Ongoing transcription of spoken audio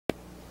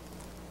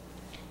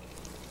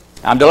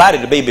I'm delighted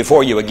to be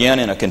before you again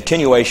in a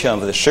continuation of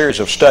the series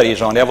of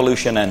studies on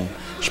evolution and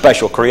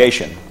special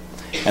creation.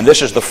 And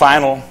this is the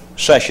final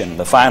session,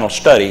 the final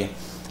study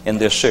in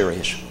this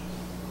series.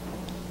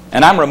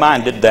 And I'm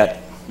reminded that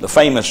the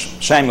famous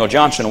Samuel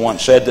Johnson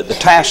once said that the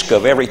task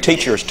of every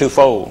teacher is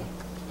twofold.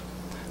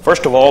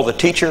 First of all, the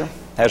teacher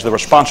has the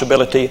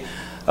responsibility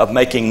of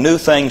making new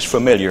things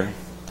familiar,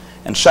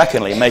 and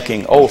secondly,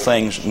 making old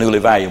things newly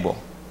valuable.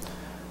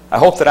 I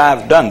hope that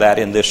I've done that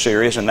in this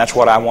series, and that's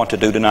what I want to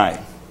do tonight.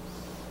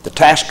 The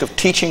task of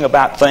teaching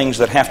about things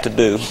that have to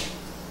do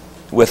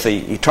with the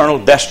eternal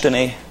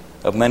destiny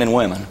of men and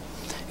women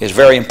is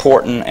very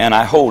important, and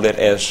I hold it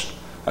as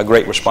a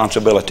great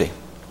responsibility.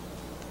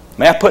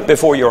 May I put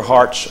before your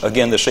hearts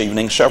again this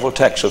evening several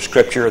texts of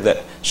Scripture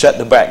that set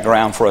the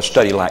background for a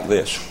study like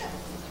this.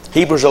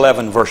 Hebrews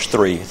 11 verse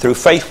 3, "Through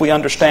faith we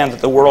understand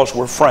that the worlds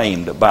were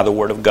framed by the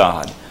word of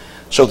God,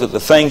 so that the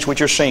things which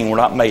are seen were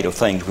not made of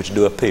things which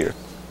do appear."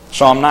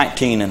 Psalm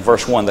 19 and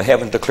verse 1, "The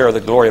heavens declare the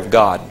glory of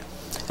God,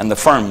 and the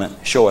firmament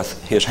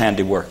showeth his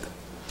handiwork."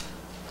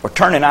 Or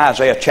turn in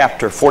Isaiah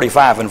chapter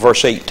 45 and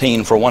verse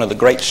 18 for one of the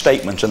great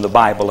statements in the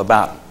Bible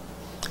about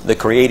the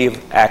creative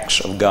acts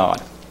of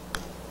God.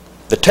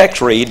 The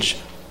text reads,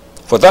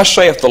 "For thus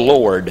saith the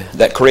Lord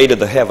that created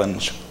the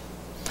heavens,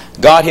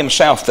 God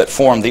himself that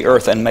formed the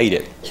earth and made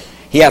it.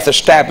 He hath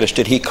established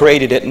it, he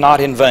created it not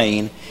in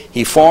vain.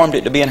 He formed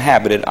it to be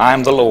inhabited. I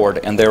am the Lord,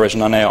 and there is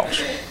none else."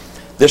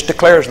 This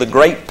declares the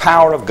great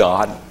power of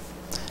God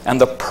and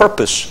the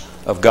purpose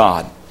of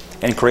God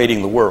in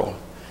creating the world.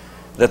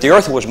 That the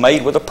earth was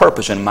made with a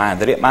purpose in mind,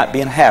 that it might be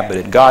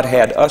inhabited. God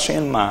had us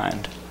in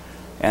mind,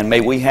 and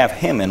may we have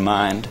him in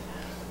mind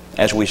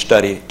as we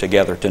study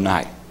together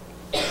tonight.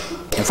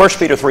 In 1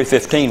 Peter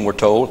 3:15 we're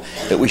told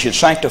that we should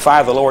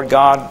sanctify the Lord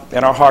God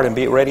in our heart and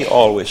be ready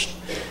always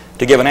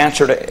to give an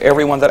answer to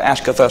everyone that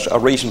asketh us a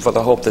reason for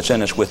the hope that's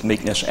in us with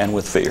meekness and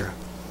with fear.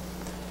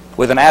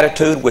 With an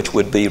attitude which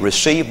would be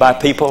received by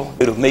people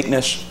of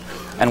meekness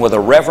and with a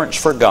reverence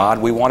for God,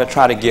 we want to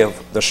try to give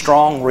the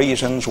strong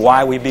reasons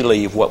why we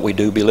believe what we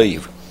do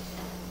believe.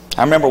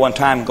 I remember one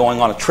time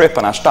going on a trip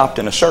and I stopped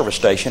in a service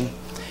station,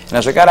 and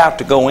as I got out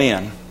to go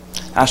in,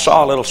 I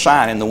saw a little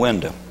sign in the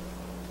window.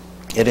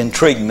 It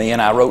intrigued me,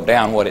 and I wrote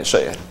down what it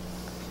said.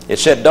 It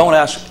said, "Don't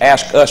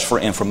ask us for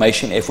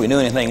information. If we knew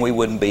anything, we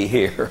wouldn't be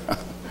here."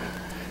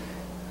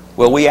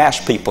 Well, we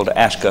ask people to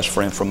ask us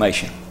for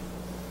information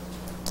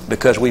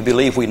because we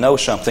believe we know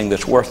something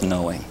that's worth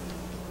knowing.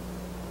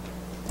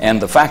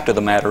 And the fact of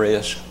the matter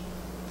is,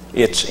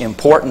 it's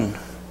important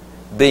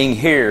being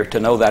here to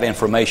know that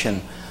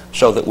information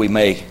so that we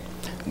may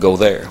go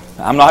there.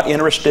 I'm not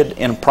interested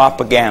in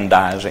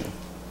propagandizing.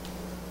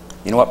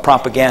 You know what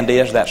propaganda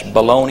is? That's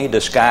baloney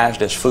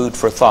disguised as food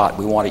for thought.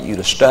 We want you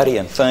to study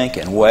and think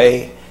and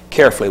weigh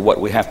carefully what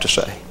we have to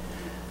say.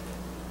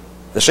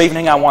 This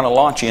evening I want to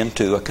launch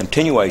into a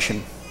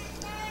continuation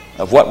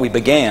of what we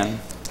began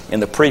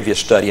in the previous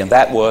study, and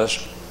that was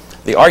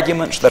the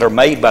arguments that are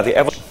made by the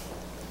evolutionists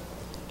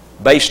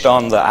based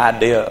on the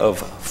idea of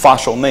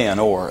fossil men,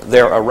 or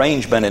their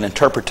arrangement and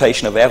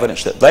interpretation of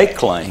evidence that they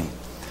claim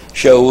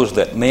shows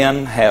that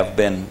men have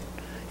been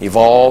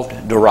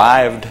evolved,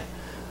 derived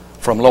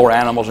from lower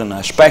animals, and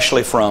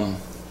especially from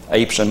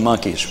apes and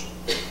monkeys.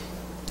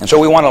 And so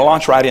we want to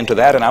launch right into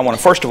that, and I want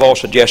to first of all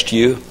suggest to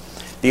you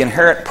the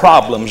inherent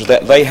problems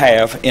that they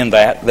have in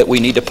that we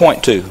need to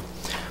point to.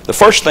 The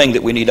first thing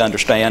that we need to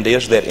understand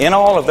is that in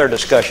all of their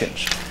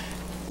discussions,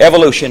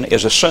 evolution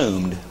is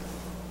assumed.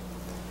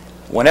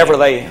 Whenever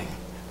they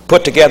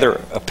put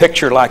together a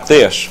picture like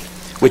this,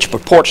 which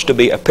purports to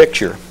be a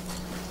picture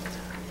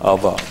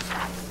of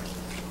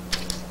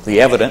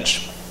the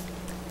evidence,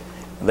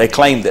 they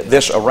claim that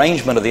this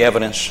arrangement of the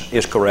evidence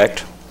is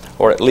correct,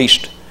 or at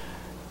least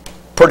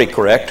pretty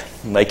correct,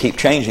 and they keep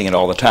changing it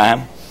all the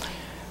time.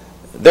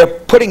 They're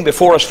putting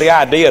before us the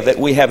idea that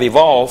we have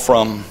evolved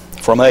from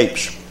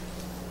apes.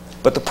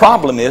 But the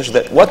problem is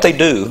that what they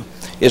do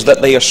is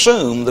that they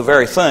assume the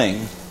very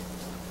thing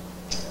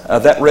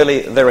that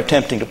really they're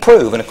attempting to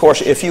prove. And of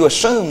course, if you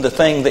assume the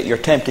thing that you're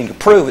attempting to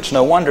prove, it's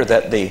no wonder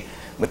that the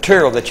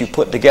material that you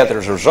put together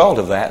as a result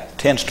of that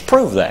tends to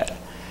prove that.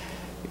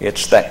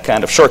 It's that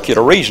kind of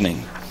circular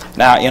reasoning.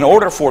 Now, in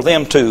order for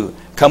them to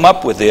come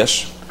up with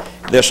this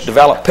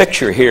developed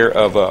picture here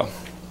of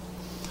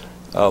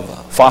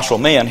fossil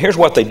men, here's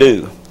what they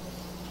do.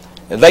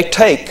 They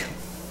take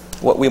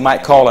what we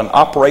might call an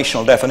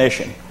operational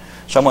definition.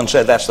 Someone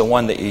said that's the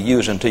one that you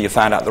use until you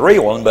find out the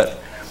real one, but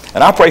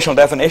an operational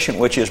definition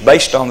which is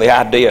based on the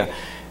idea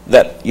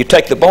that you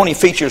take the bony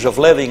features of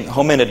living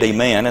hominidae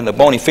men and the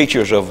bony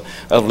features of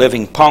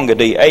living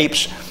pongidae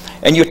apes,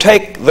 and you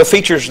take the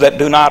features that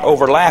do not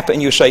overlap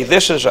and you say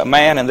this is a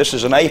man and this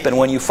is an ape, and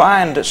when you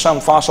find some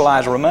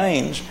fossilized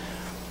remains,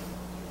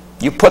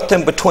 you put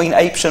them between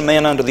apes and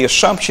men under the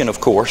assumption, of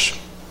course,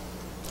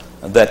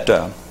 that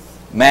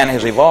man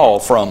has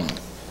evolved from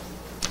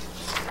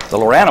the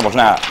lower animals.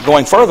 Now,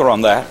 going further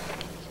on that,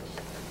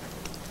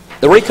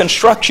 the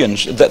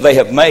reconstructions that they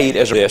have made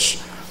as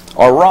this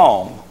are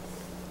wrong.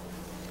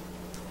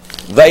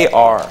 They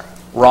are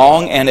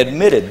wrong and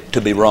admitted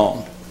to be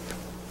wrong.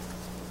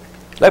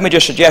 Let me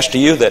just suggest to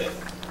you that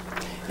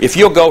if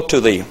you'll go to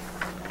the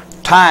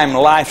Time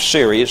Life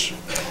series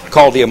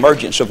called The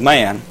Emergence of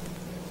Man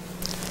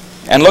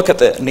and look at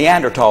the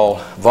Neanderthal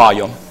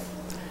volume,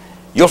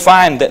 you'll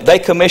find that they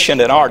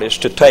commissioned an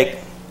artist to take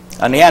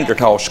a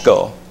Neanderthal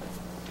skull,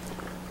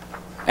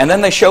 and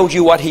then they showed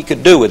you what he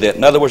could do with it.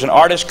 In other words, an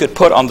artist could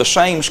put on the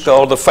same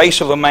skull the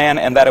face of a man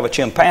and that of a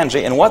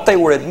chimpanzee, and what they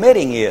were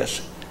admitting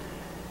is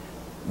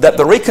that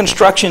the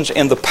reconstructions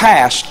in the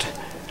past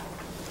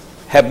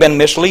have been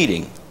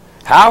misleading.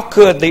 How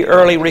could the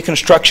early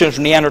reconstructions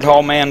of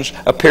Neanderthal man's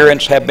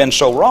appearance have been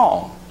so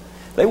wrong?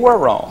 They were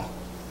wrong.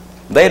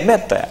 They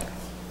admit that.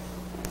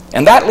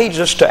 And that leads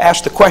us to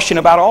ask the question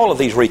about all of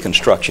these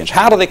reconstructions.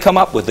 How do they come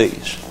up with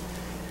these?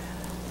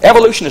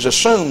 Evolution is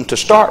assumed to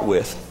start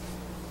with,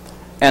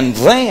 and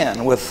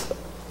then with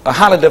a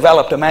highly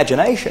developed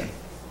imagination,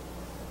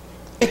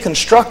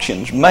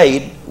 reconstructions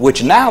made,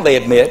 which now they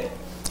admit,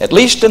 at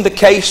least in the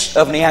case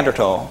of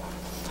Neanderthal,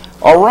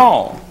 are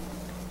wrong.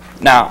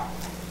 Now,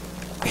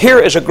 here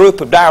is a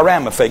group of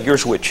diorama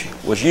figures which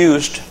was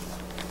used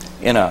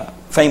in a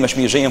famous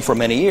museum for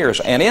many years,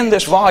 and in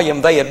this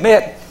volume they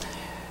admit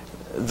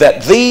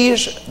that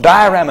these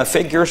diorama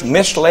figures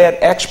misled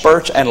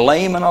experts and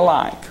laymen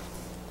alike.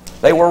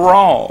 They were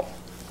wrong.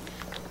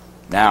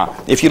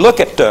 Now, if you look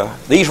at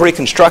these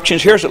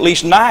reconstructions, here's at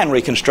least 9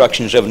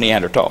 reconstructions of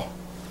Neanderthal.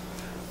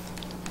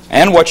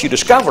 And what you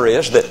discover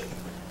is that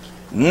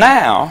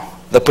now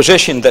the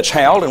position that's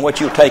held, and what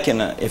you take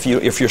in, if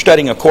you're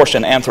studying a course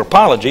in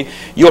anthropology,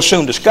 you'll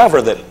soon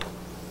discover that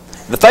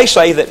they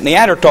say that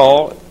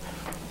Neanderthal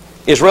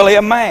is really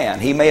a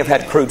man. He may have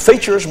had crude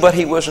features, but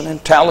he was an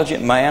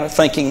intelligent man, a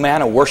thinking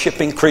man, a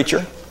worshiping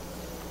creature.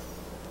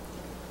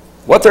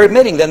 What they're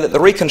admitting then, that the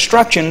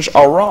reconstructions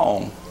are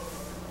wrong.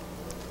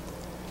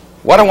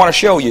 What I want to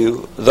show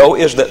you, though,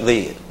 is that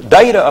the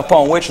data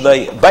upon which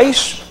they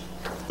base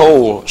the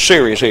whole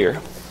series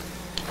here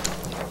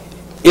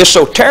is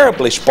so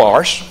terribly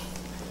sparse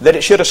that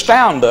it should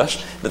astound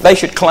us that they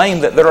should claim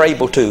that they're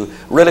able to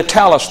really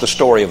tell us the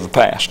story of the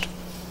past.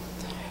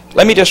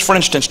 Let me just, for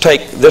instance,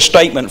 take this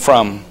statement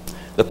from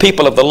The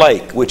People of the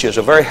Lake, which is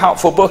a very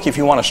helpful book if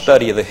you want to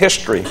study the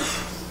history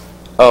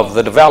of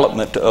the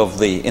development of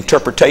the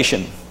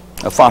interpretation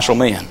of fossil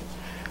men,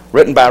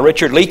 written by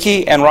Richard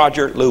Leakey and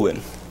Roger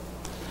Lewin.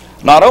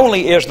 Not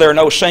only is there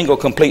no single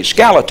complete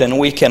skeleton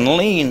we can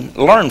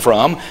learn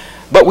from,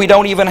 but we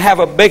don't even have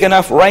a big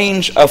enough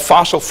range of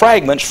fossil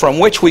fragments from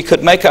which we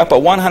could make up a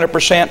 100%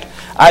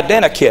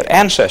 identikit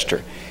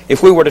ancestor.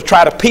 If we were to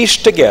try to piece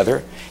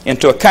together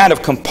into a kind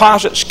of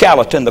composite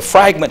skeleton the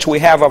fragments we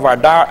have of our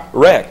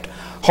direct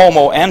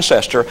Homo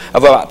ancestor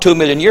of about 2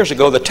 million years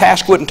ago, the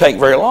task wouldn't take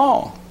very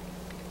long.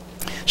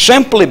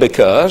 Simply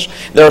because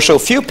there are so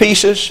few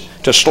pieces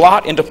to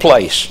slot into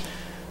place,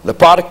 the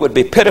product would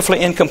be pitifully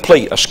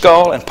incomplete. A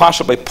skull and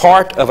possibly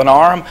part of an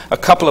arm, a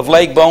couple of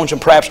leg bones,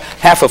 and perhaps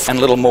half of and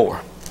little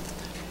more.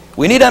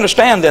 We need to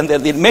understand then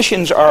that the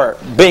admissions are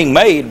being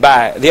made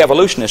by the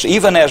evolutionists,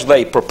 even as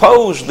they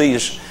propose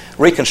these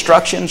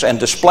reconstructions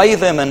and display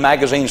them in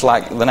magazines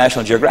like the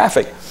National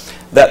Geographic,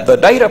 that the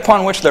data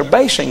upon which they're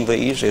basing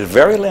these is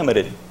very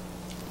limited.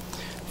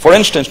 For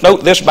instance,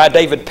 note this by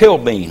David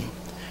Pilbeam,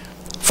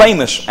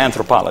 famous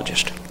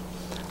anthropologist.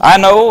 I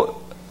know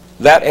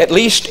that at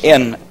least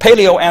in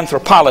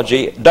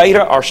paleoanthropology,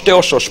 data are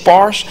still so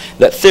sparse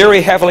that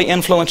theory heavily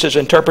influences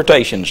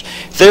interpretations.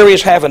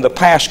 Theories have in the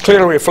past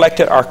clearly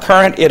reflected our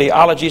current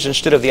ideologies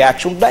instead of the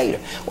actual data.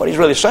 What he's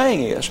really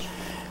saying is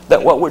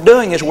that what we're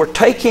doing is we're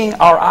taking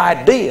our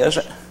ideas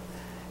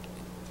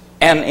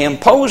and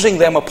imposing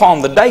them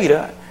upon the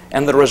data,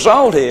 and the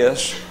result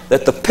is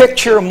that the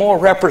picture more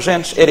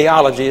represents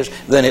ideologies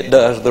than it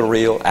does the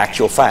real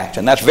actual facts.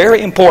 And that's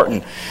very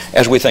important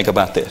as we think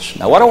about this.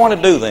 Now, what I want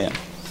to do then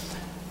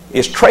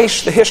is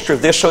trace the history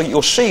of this so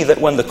you'll see that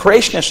when the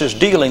creationist is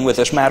dealing with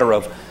this matter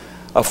of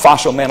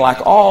fossil men,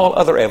 like all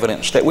other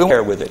evidence, that we'll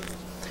bear with it.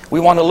 We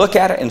want to look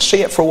at it and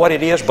see it for what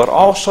it is, but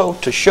also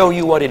to show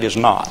you what it is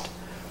not.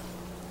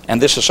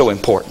 And this is so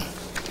important.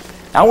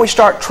 Now we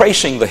start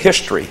tracing the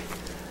history,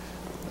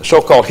 the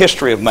so-called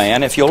history of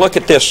man. If you look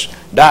at this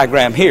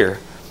diagram here,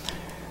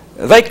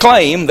 they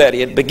claim that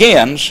it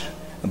begins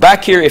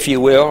back here, if you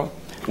will,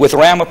 with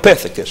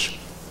Ramapithecus.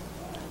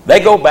 They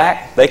go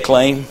back, they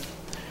claim,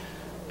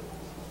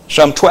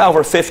 some 12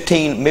 or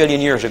 15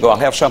 million years ago. I'll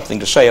have something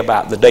to say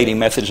about the dating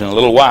methods in a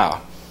little while.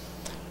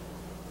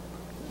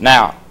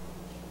 Now,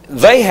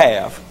 they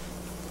have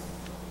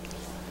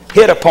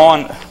hit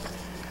upon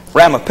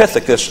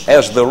Ramapithecus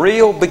as the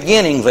real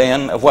beginning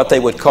then of what they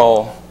would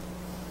call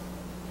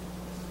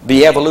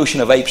the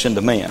evolution of apes into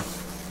men.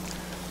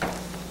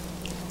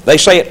 They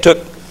say it took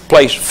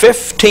place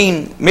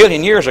 15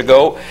 million years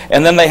ago,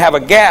 and then they have a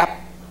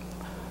gap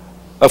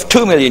of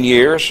 2 million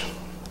years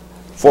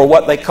for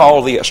what they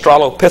call the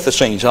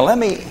Australopithecines. Now let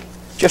me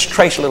just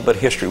trace a little bit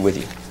of history with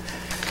you.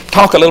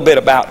 Talk a little bit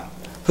about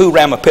who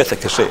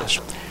Ramapithecus is.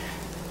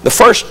 The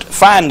first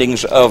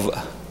findings of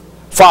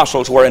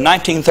fossils were in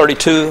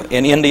 1932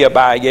 in India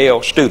by a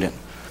Yale student.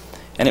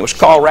 and it was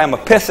called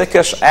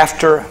Ramapithecus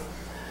after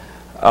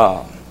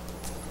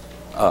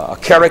a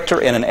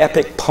character in an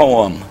epic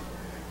poem.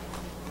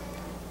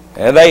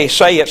 They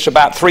say it's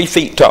about 3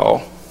 feet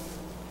tall.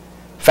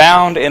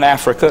 Found in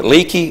Africa.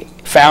 Leakey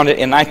found it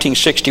in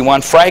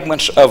 1961.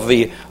 Fragments of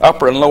the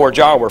upper and lower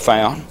jaw were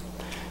found.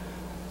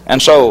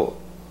 And so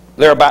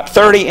there are about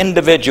 30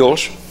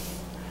 individuals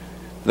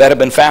that have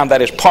been found,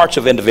 that is parts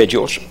of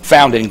individuals,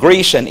 found in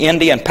Greece and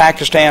India and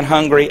Pakistan,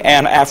 Hungary,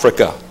 and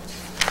Africa.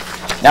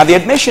 Now the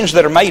admissions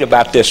that are made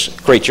about this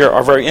creature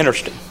are very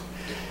interesting.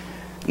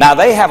 Now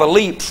they have a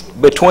leap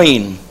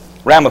between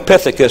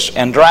Ramapithecus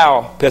and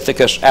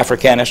Dryopithecus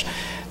africanus.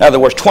 In other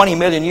words, 20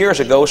 million years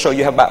ago, so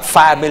you have about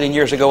 5 million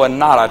years ago and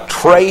not a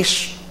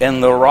trace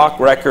in the rock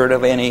record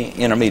of any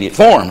intermediate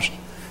forms.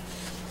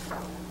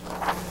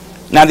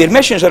 Now the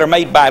admissions that are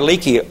made by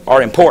Leakey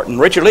are important.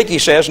 Richard Leakey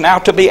says, now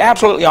to be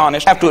absolutely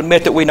honest, I have to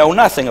admit that we know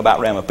nothing about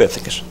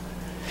Ramapithecus.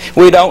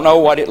 We don't know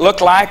what it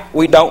looked like,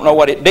 we don't know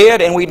what it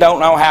did, and we don't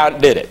know how it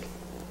did it.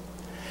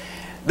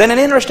 Then an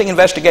interesting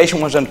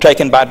investigation was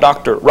undertaken by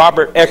Dr.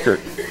 Robert Eckert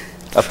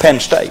of Penn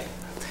State.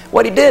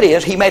 What he did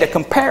is he made a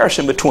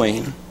comparison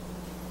between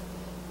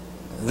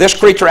this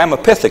creature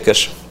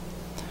Ramapithecus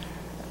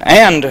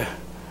and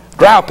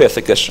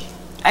Dryopithecus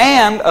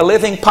and a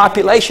living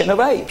population of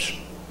apes.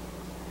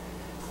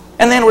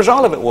 And then the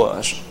result of it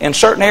was, in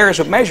certain areas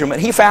of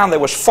measurement, he found there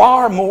was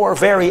far more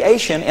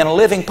variation in a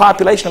living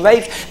population of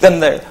apes than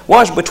there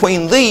was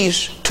between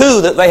these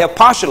two that they have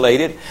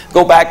postulated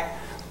go back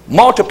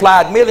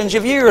multiplied millions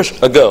of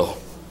years ago.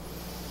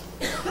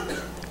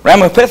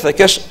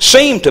 Ramapithecus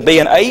seemed to be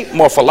an ape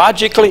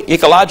morphologically,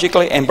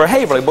 ecologically, and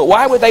behaviorally. But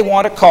why would they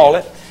want to call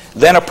it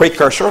then a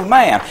precursor of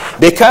man?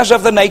 Because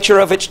of the nature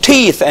of its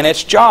teeth and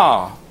its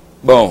jaw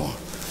bone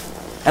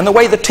and the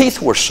way the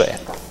teeth were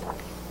set.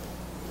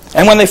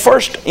 And when they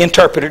first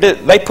interpreted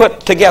it, they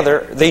put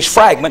together these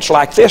fragments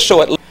like this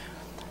so it looked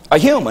like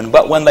a human.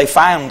 But when they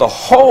found the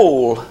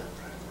whole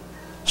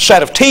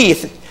set of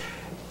teeth,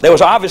 there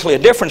was obviously a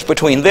difference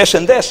between this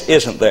and this,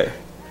 isn't there?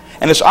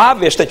 And it's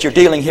obvious that you're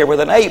dealing here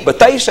with an ape. But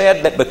they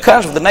said that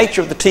because of the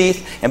nature of the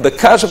teeth and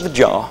because of the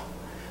jaw,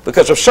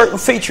 because of certain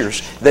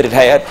features that it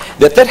had,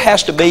 that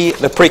has to be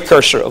the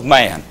precursor of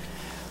man.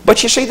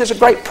 But you see, there's a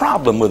great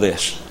problem with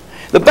this.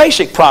 The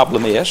basic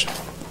problem is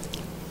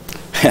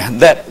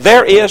that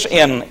there is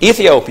in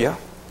Ethiopia,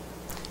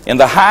 in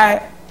the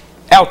high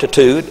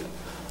altitude,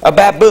 a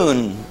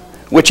baboon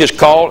which is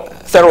called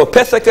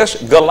Theropithecus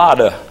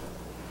gelada.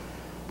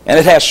 And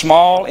it has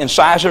small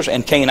incisors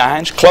and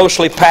canines,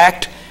 closely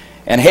packed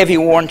and heavy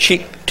worn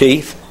cheek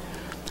teeth,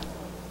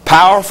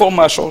 powerful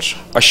muscles,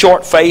 a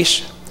short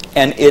face,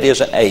 and it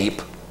is an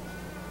ape.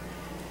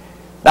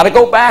 Now to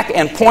go back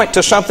and point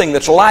to something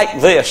that's like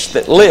this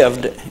that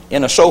lived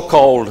in a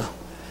so-called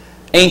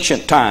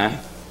ancient time,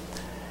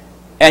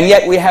 and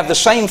yet we have the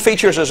same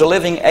features as a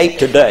living ape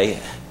today,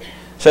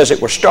 says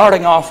that we're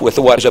starting off with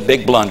what is a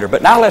big blunder.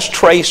 But now let's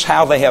trace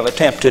how they have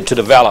attempted to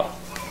develop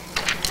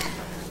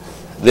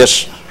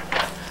this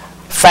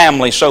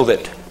family so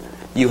that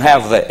you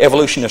have the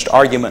evolutionist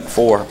argument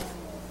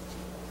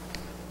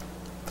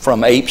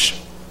from apes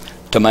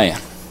to man.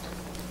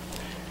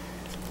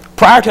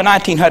 Prior to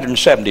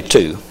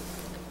 1972,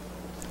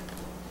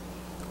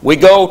 we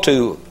go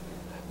to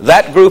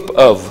that group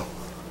of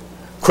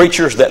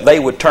creatures that they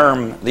would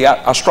term the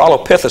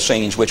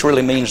Australopithecines, which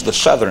really means the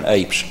southern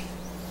apes.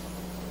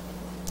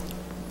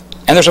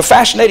 And there's a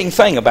fascinating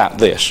thing about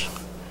this.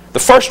 The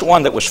first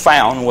one that was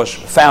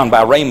found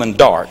by Raymond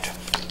Dart.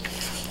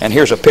 And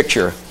here's a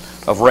picture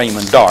of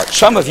Raymond Dart.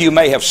 Some of you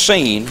may have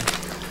seen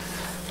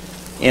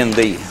in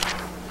the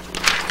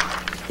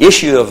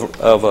issue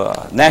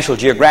of National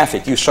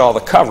Geographic, you saw the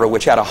cover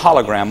which had a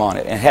hologram on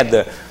it and had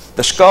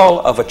the skull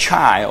of a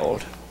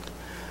child,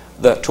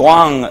 the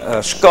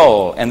Tuang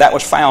skull, and that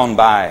was found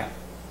by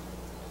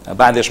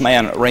this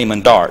man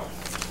Raymond Dart.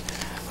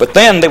 But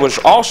then there was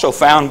also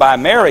found by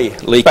Mary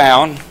Leakey,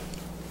 found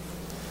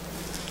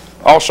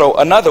also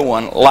another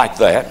one like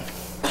that,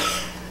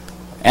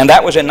 and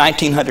that was in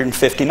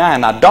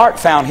 1959. Now Dart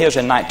found his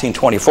in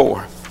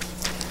 1924.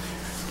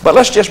 But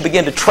let's just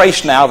begin to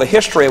trace now the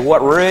history of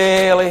what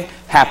really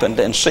happened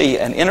and see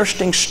an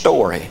interesting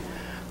story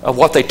of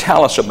what they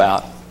tell us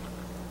about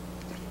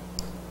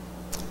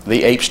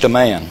the apes to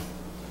man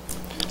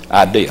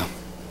idea.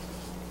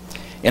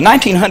 In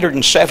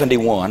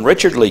 1971,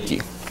 Richard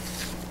Leakey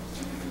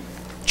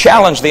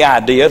challenged the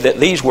idea that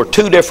these were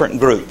two different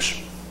groups.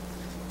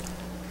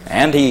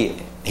 And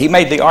he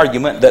made the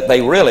argument that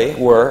they really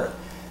were,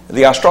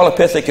 the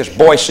Australopithecus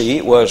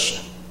boise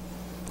was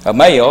a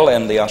male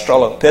and the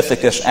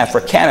Australopithecus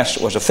africanus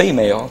was a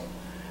female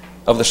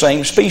of the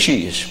same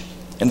species.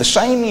 In the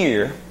same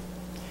year,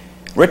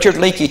 Richard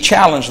Leakey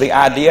challenged the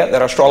idea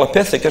that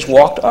Australopithecus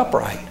walked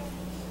upright.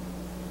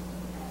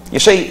 You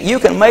see, you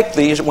can make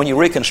these, when you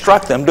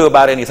reconstruct them, do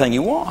about anything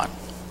you want.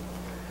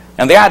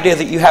 And the idea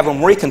that you have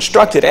them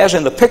reconstructed, as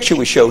in the picture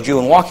we showed you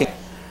in walking,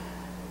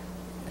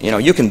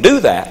 you can do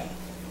that.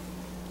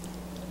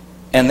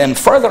 And then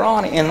further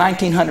on in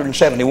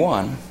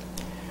 1971,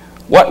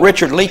 what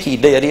Richard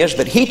Leakey did is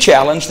that he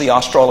challenged the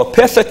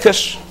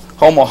Australopithecus,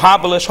 Homo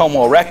habilis,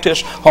 Homo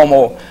erectus,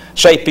 Homo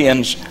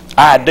sapiens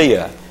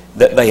idea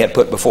that they had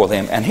put before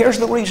them. And here's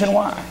the reason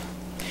why.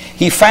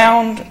 He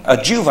found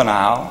a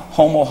juvenile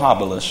Homo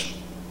habilis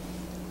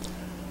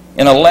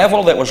in a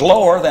level that was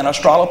lower than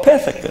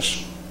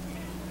Australopithecus,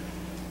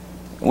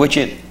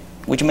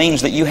 which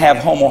means that you have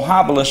Homo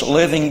habilis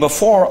living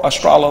before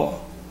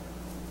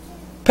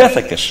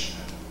Australopithecus.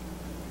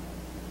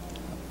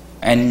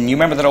 And you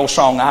remember that old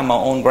song, I'm my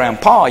own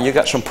grandpa? You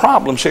got some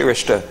problems here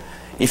as to,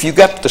 if you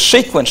got the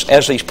sequence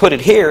as he's put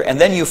it here, and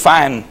then you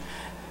find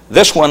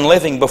this one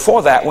living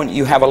before that one,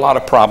 you have a lot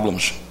of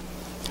problems.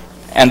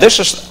 And this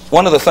is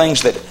one of the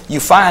things that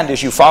you find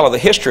as you follow the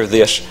history of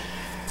this,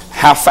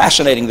 how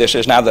fascinating this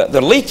is. Now,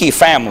 the Leakey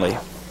family,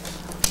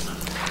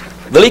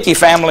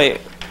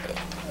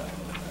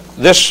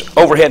 this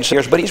overhead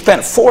series, but he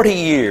spent 40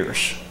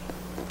 years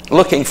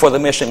looking for the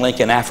missing link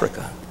in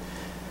Africa.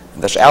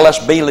 That's Alice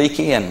B.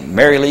 Leakey and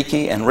Mary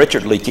Leakey and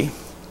Richard Leakey.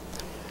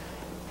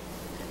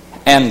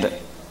 And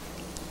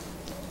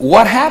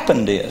what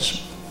happened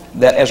is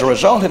that as a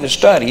result of his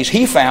studies,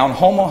 he found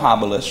Homo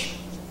habilis,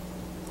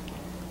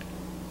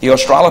 the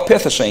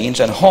Australopithecines,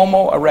 and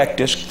Homo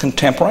erectus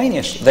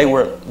contemporaneous. They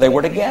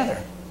were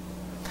together.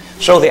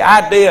 So the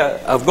idea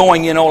of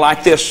going,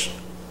 like this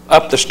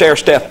up the stair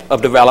step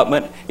of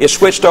development is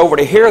switched over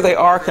to here they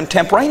are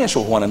contemporaneous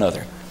with one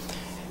another,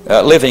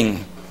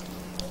 living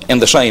in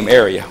the same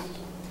area.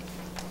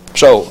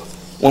 So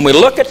when we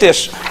look at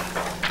this,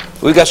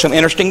 we've got some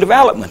interesting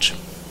developments.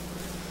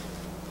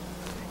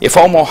 If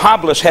Homo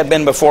habilis had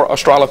been before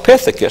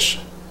Australopithecus,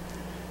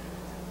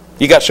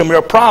 you got some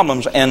real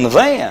problems. And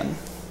then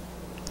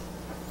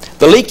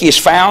the Leakeys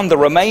found the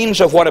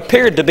remains of what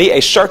appeared to be a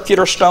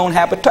circular stone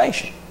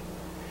habitation.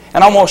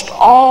 And almost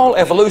all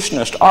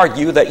evolutionists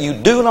argue that you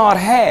do not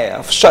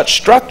have such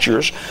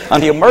structures until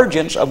the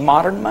emergence of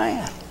modern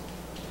man.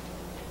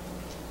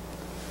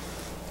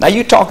 Now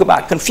you talk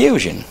about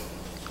confusion.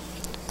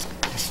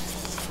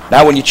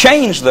 Now when you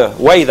change the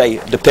way they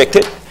depict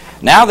it,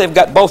 now they've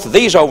got both of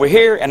these over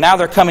here, and now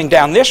they're coming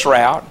down this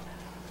route,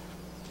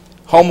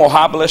 Homo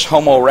habilis,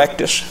 Homo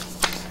erectus.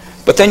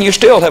 But then you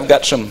still have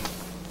got some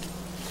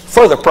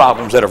further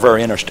problems that are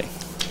very interesting.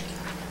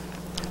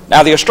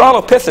 Now the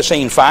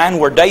Australopithecine find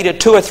were dated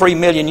 2 or 3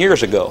 million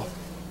years ago.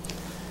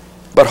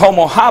 But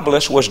Homo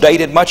habilis was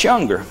dated much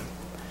younger.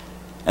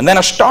 And then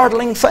a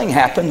startling thing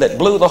happened that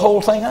blew the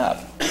whole thing up.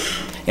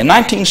 In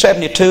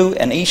 1972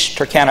 in East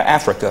Turkana,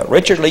 Africa,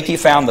 Richard Leakey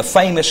found the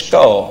famous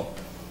skull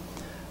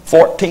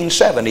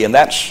 1470, and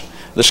that's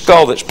the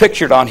skull that's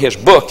pictured on his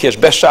book, his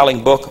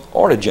best-selling book,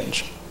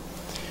 Origins.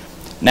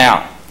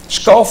 Now,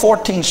 skull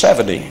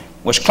 1470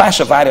 was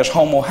classified as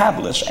Homo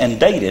habilis and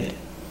dated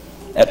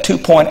at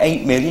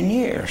 2.8 million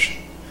years.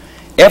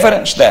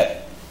 Evidence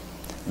that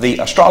the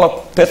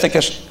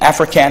Australopithecus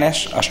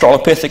africanus,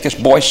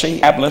 Australopithecus boise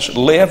habilis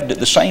lived at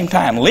the same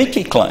time.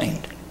 Leakey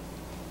claimed,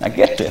 now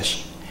get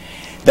this,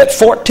 that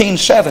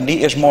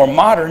 1470 is more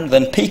modern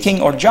than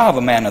Peking or Java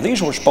man. Now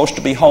these were supposed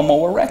to be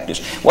Homo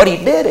erectus. What he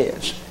did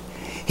is,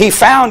 he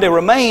found a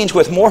remains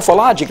with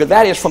morphological,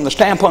 that is from the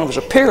standpoint of his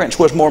appearance,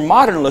 was more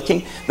modern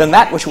looking than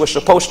that which was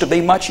supposed to be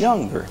much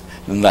younger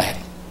than that.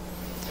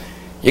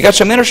 You got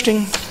some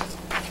interesting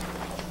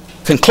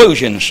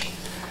conclusions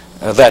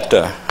that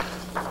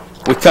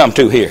we come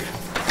to here.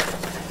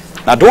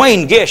 Now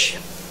Dwayne Gish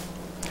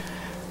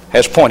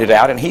has pointed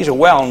out, and he's a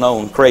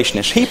well-known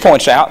creationist, he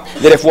points out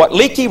that if what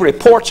Leakey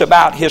reports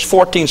about his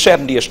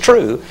 1470 is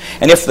true,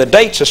 and if the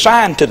dates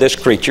assigned to this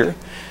creature,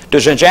 to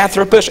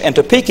Zinjanthropus and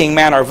to Peking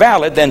man are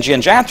valid, then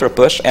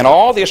Zinjanthropus and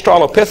all the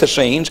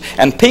Australopithecines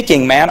and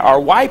Peking man are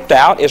wiped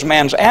out as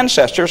man's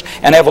ancestors,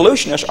 and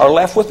evolutionists are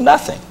left with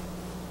nothing.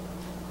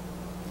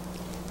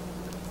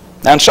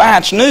 Now in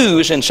Science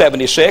News in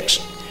 '76,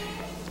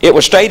 it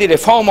was stated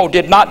if Homo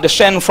did not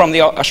descend from the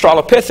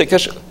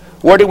Australopithecus,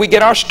 where did we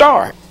get our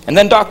start? And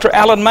then Dr.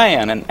 Alan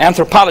Mann in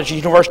Anthropology,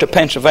 University of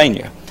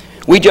Pennsylvania.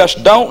 We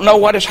just don't know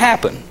what has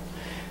happened.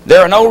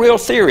 There are no real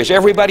theories.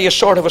 Everybody is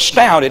sort of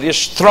astounded.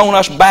 It's thrown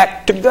us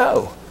back to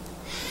go.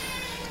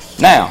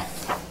 Now,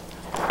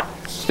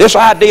 this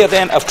idea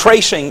then of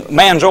tracing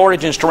man's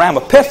origins to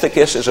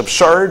Ramapithecus is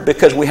absurd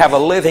because we have a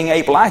living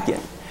ape like it.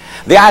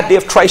 The idea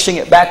of tracing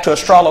it back to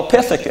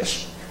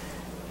Australopithecus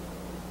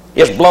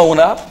is blown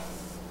up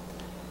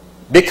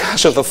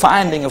because of the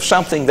finding of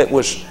something that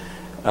was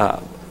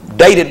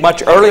dated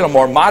much earlier,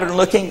 more modern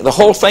looking. The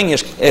whole thing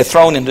is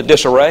thrown into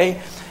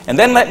disarray. And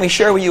then let me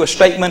share with you a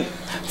statement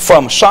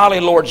from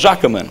Solly Lord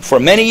Zuckerman. For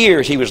many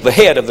years he was the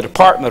head of the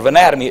Department of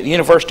Anatomy at the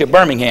University of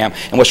Birmingham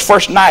and was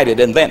first knighted,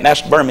 and then,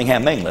 that's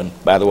Birmingham, England,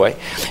 by the way,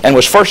 and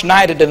was first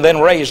knighted and then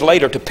raised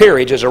later to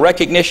peerage as a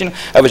recognition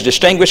of his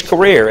distinguished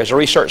career as a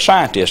research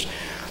scientist.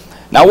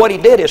 Now what he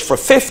did is for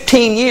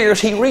 15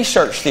 years he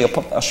researched the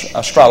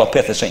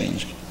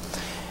Australopithecines,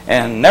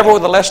 and never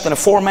with less than a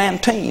 4-man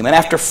team. And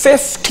after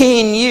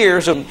 15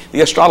 years of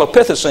the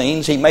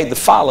Australopithecines, he made the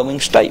following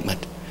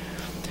statement.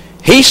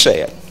 He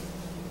said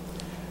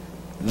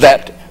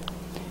that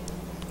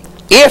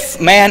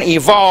if man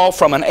evolved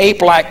from an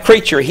ape-like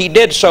creature, he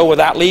did so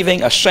without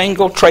leaving a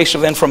single trace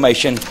of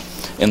information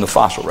in the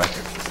fossil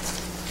record.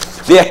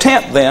 The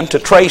attempt then to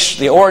trace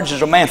the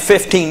origins of man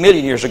 15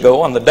 million years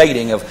ago on the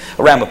dating of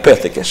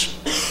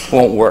Ramapithecus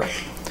won't work.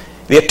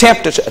 The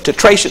attempt to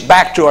trace it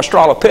back to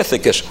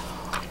Australopithecus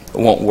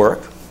won't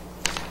work.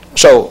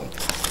 So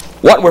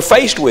what we're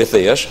faced with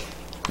is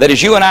that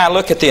as you and I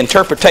look at the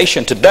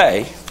interpretation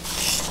today,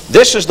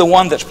 this is the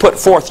one that's put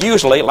forth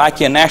usually,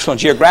 like in National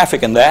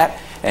Geographic and that,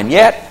 and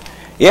yet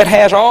it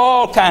has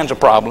all kinds of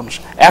problems.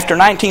 After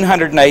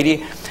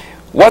 1980,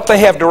 what they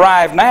have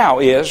derived now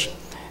is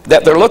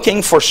that they're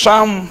looking for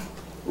some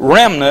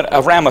remnant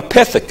of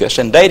Ramapithecus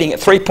and dating it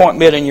 3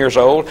 million years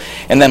old,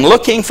 and then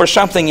looking for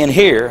something in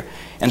here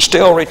and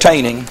still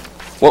retaining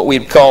what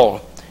we'd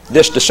call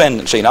this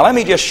descendancy. Now let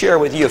me just share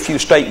with you a few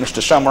statements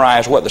to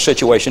summarize what the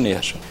situation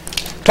is.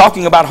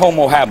 Talking about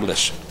Homo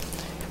habilis.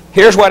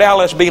 Here's what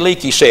L.S.B.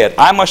 Leakey said: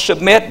 I must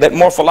submit that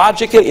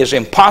morphologically it is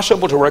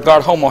impossible to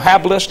regard Homo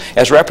habilis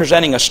as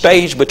representing a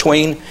stage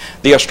between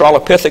the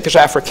Australopithecus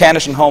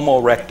africanus and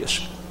Homo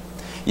erectus.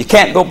 You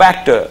can't go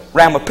back to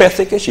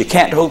Ramapithecus, you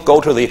can't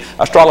go to the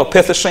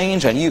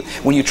Australopithecines, and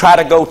when you try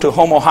to go to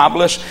Homo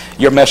habilis,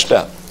 you're messed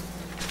up.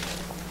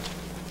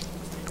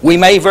 We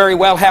may very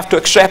well have to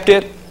accept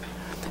it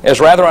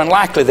as rather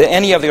unlikely that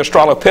any of the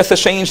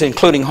Australopithecines,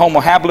 including Homo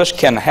habilis,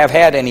 can have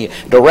had any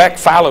direct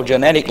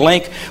phylogenetic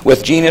link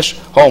with genus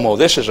Homo.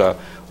 This is a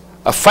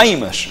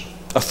famous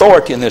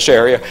authority in this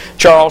area,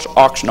 Charles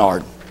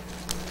Oxnard.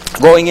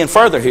 Going in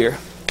further here,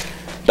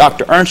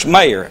 Dr. Ernst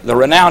Mayr, the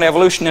renowned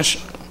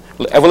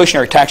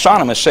evolutionary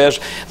taxonomist, says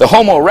the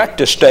Homo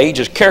erectus stage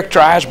is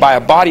characterized by a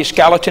body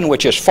skeleton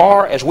which, as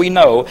far as we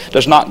know,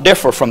 does not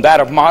differ from that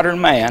of modern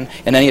man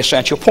in any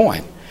essential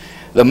point.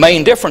 The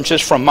main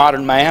differences from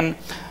modern man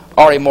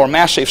are a more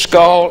massive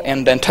skull,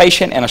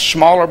 indentation, and a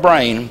smaller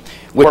brain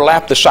which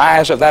overlap the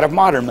size of that of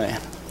modern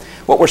man.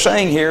 What we're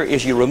saying here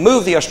is you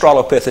remove the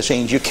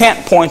Australopithecines, you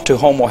can't point to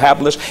Homo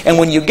habilis, and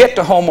when you get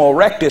to Homo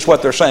erectus,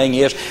 what they're saying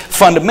is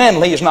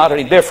fundamentally he's not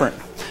any different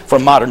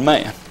from modern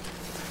man.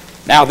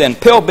 Now then,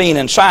 Pilbeam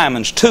and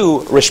Simons,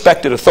 two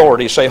respected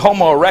authorities, say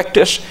Homo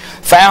erectus,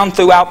 found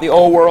throughout the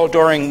Old World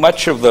during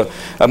much of the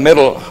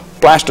Middle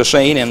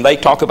Pleistocene, and they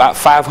talk about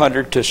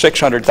 500 to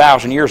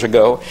 600,000 years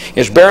ago,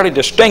 is barely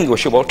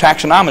distinguishable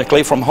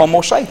taxonomically from Homo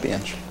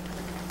sapiens.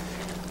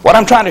 What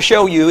I'm trying to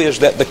show you is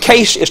that the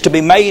case is to be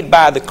made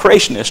by the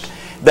creationists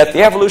that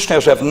the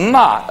evolutionists have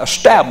not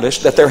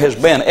established that there has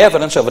been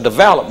evidence of a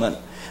development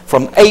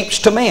from apes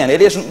to man.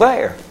 It isn't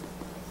there.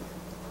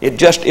 It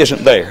just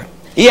isn't there.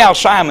 E.L.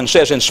 Simon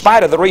says, in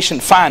spite of the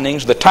recent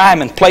findings, the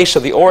time and place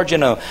of the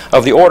origin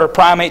of the order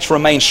primates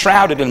remain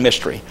shrouded in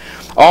mystery.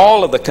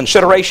 All of the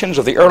considerations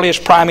of the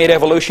earliest primate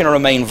evolution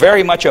remain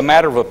very much a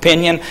matter of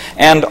opinion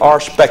and are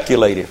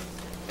speculative.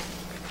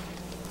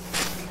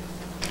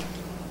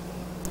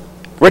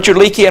 Richard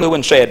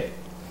Leakey said,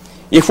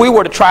 if we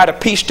were to try to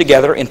piece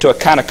together into a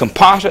kind of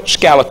composite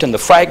skeleton the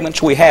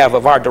fragments we have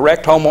of our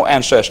direct Homo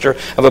ancestor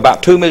of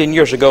about 2 million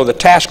years ago, the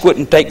task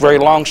wouldn't take very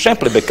long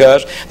simply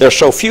because there are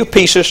so few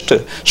pieces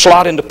to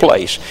slot into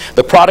place.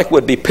 The product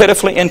would be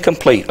pitifully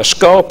incomplete. A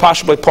skull,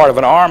 possibly part of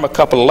an arm, a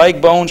couple of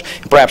leg bones,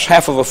 perhaps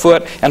half of a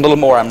foot, and a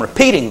little more. I'm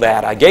repeating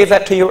that. I gave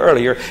that to you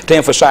earlier to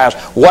emphasize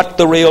what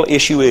the real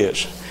issue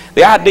is.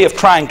 The idea of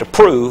trying to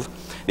prove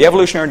the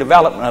evolutionary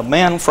development of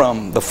men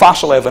from the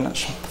fossil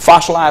evidence,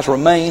 fossilized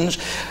remains,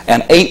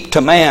 and ape to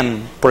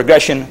man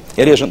progression,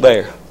 it isn't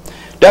there.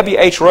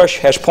 W.H. Rush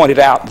has pointed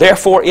out,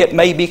 therefore it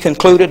may be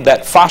concluded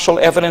that fossil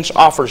evidence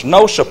offers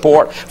no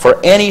support for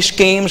any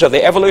schemes of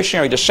the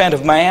evolutionary descent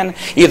of man,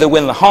 either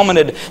within the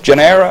hominid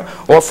genera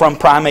or from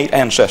primate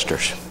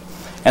ancestors.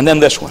 And then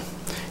this one.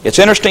 It's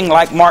interesting,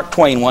 like Mark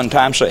Twain one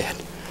time said,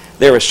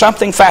 there is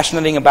something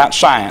fascinating about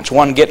science.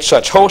 One gets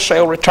such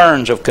wholesale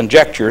returns of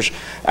conjectures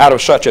out of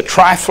such a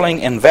trifling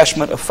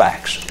investment of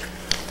facts.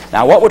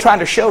 Now what we're trying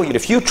to show you,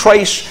 if you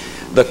trace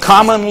the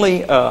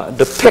commonly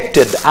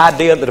depicted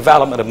idea of the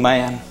development of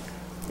man,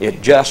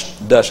 it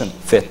just doesn't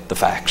fit the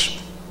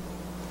facts.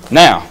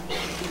 Now,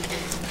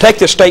 take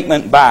this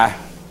statement by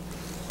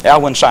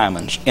Elwin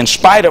Simons. In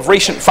spite of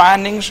recent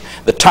findings,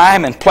 the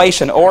time and place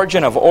and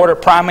origin of order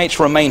primates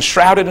remain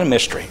shrouded in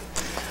mystery.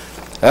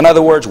 In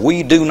other words,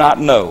 we do not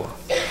know.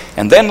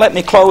 And then let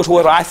me close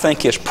with what I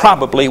think is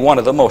probably one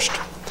of the most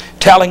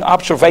telling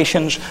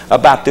observations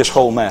about this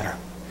whole matter.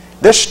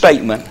 This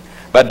statement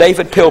by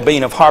David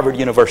Pilbeam of Harvard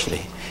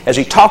University, as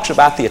he talks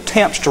about the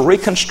attempts to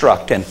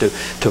reconstruct and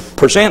to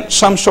present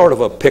some sort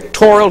of a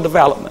pictorial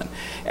development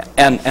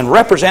and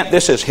represent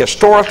this as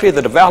historically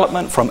the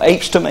development from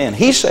apes to men.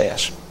 He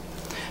says,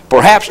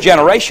 perhaps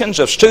generations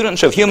of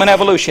students of human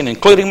evolution,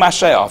 including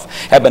myself,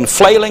 have been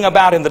flailing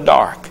about in the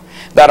dark,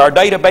 that our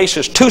database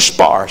is too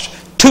sparse,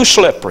 too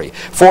slippery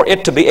for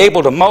it to be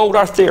able to mold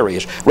our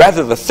theories.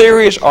 Rather, the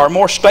theories are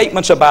more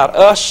statements about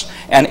us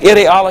and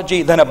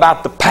ideology than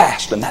about the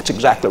past, and that's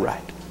exactly right.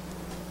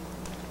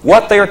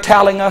 What they are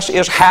telling us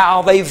is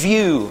how they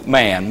view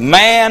man.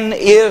 Man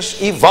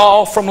is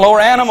evolved from lower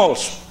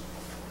animals.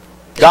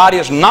 God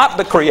is not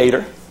the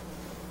creator.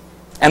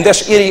 And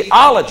this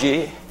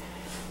ideology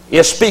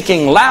is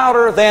speaking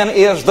louder than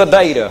is the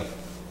data.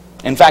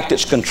 In fact,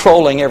 it's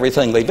controlling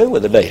everything they do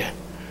with the data.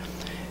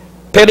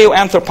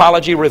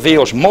 Paleoanthropology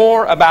reveals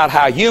more about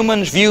how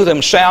humans view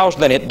themselves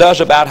than it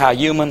does about how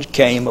humans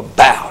came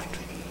about.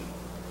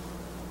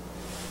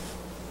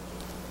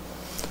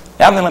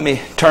 Now then, let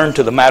me turn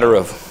to the matter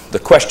of the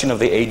question of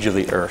the age of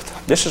the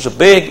earth. This is a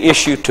big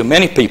issue to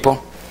many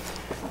people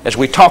as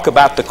we talk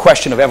about the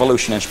question of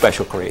evolution and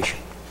special creation.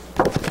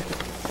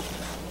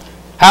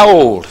 How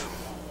old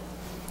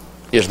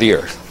is the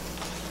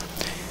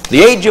earth?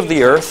 The age of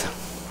the earth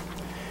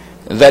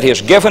that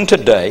is given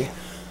today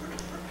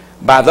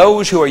by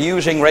those who are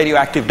using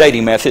radioactive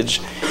dating methods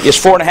is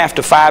 4.5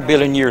 to 5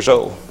 billion years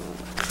old.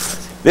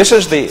 This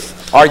is the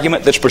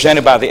argument that's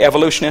presented by the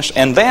evolutionists,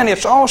 and then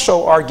it's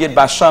also argued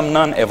by some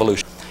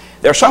non-evolutionists.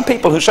 There are some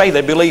people who say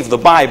they believe the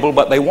Bible,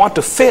 but they want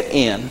to fit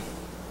in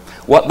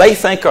what they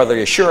think are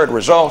the assured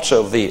results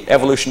of the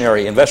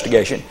evolutionary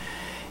investigation,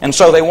 and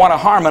so they want to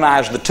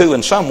harmonize the two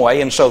in some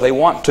way, and so they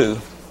want to,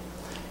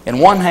 on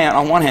one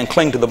hand,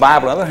 cling to the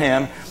Bible, on the other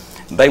hand,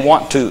 they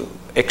want to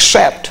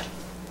accept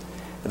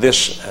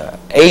this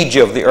age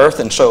of the earth,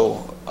 and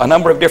so a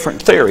number of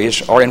different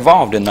theories are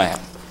involved in that.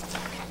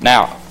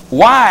 Now,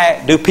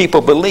 why do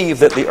people believe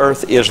that the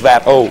earth is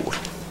that old?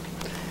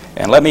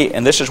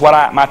 And this is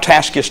what my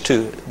task is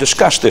to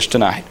discuss this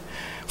tonight.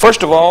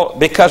 First of all,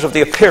 because of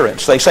the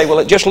appearance. They say, well,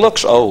 it just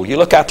looks old. You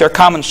look out there,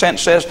 common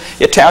sense says,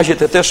 it tells you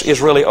that this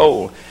is really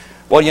old.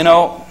 Well, you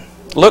know,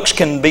 looks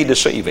can be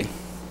deceiving.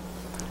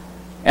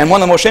 And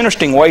one of the most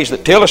interesting ways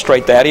to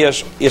illustrate that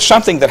is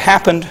something that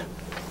happened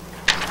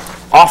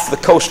off the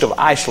coast of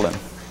Iceland.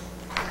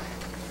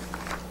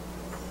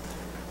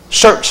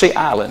 Surtsey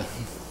Island.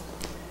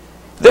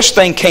 This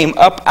thing came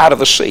up out of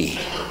the sea,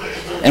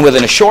 and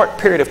within a short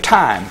period of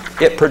time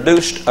it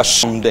produced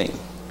astounding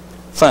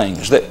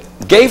things that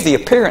gave the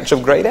appearance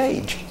of great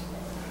age.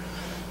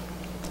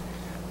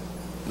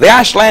 The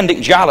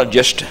Icelandic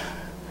geologist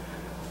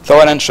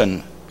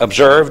Thorarensen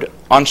observed,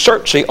 on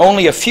Surtsey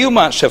only a few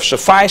months have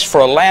sufficed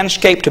for a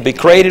landscape to be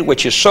created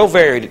which is so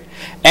varied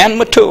and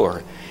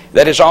mature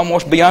that is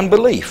almost beyond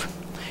belief.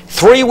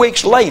 3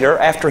 weeks later,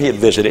 after he had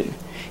visited,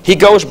 he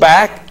goes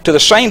back to the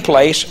same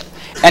place,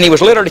 and he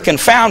was literally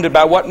confounded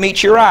by what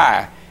meets your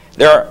eye.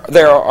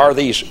 There are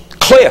these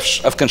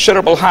cliffs of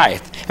considerable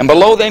height, and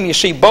below them you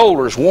see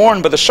boulders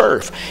worn by the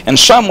surf, and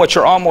some which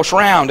are almost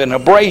round, and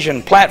an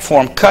abrasion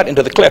platform cut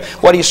into the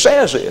cliff. What he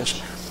says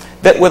is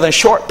that within a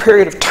short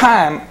period of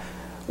time,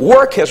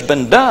 work has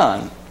been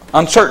done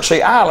on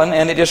Surtsey Island,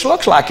 and it just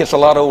looks like it's a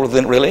lot older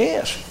than it really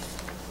is.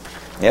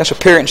 Yes,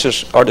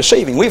 appearances are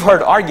deceiving. We've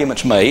heard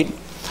arguments made,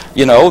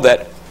 you know,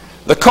 that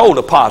the coal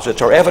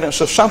deposits are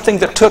evidence of something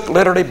that took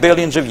literally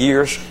billions of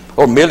years,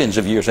 or millions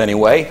of years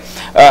anyway,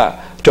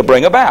 to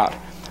bring about.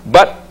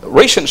 But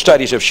recent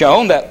studies have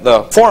shown that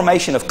the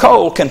formation of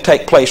coal can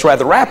take place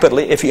rather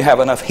rapidly if you have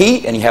enough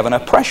heat and you have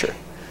enough pressure.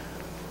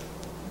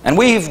 And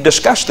we've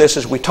discussed this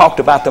as we talked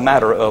about the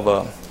matter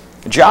of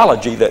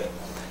geology, that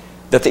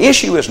the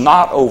issue is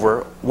not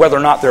over whether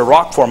or not there are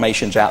rock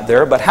formations out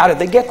there, but how did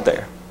they get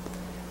there?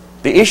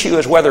 The issue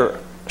is whether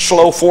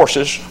slow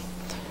forces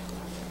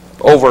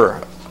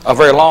over a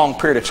very long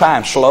period of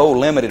time, slow,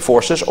 limited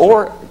forces,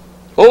 or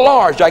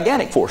large,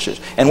 gigantic forces.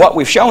 And what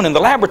we've shown in the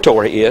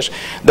laboratory is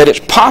that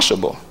it's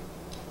possible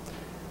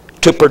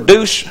to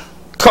produce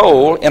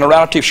coal in a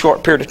relatively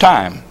short period of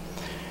time.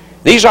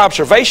 These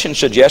observations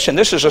suggest, and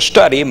this is a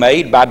study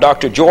made by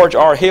Dr. George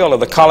R. Hill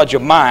of the College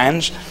of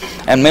Mines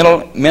and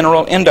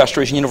Mineral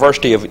Industries,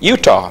 University of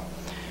Utah.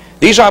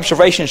 These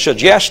observations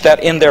suggest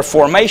that in their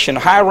formation,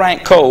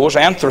 high-ranked coals,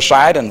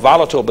 anthracite and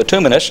volatile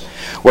bituminous,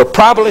 were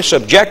probably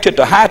subjected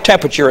to high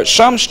temperature at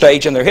some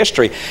stage in their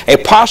history. A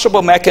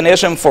possible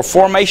mechanism for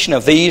formation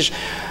of these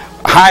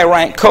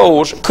high-ranked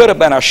coals could have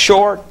been a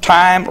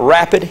short-time,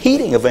 rapid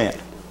heating event.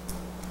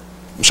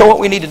 So what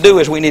we need to do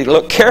is we need to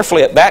look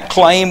carefully at that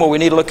claim, or we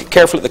need to look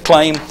carefully at the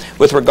claim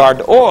with regard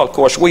to oil. Of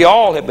course, we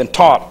all have been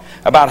taught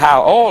about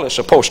how oil is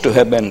supposed to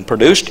have been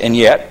produced, and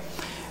yet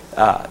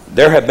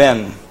there have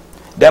been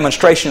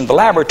demonstration in the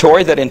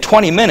laboratory that in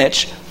 20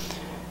 minutes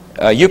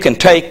you can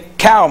take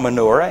cow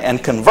manure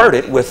and convert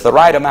it with the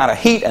right amount of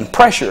heat and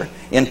pressure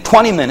in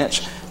 20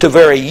 minutes to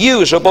very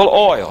usable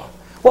oil.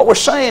 What we're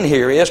saying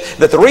here is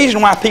that the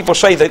reason why people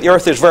say that the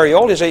earth is very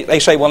old is they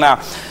say, well,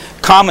 now,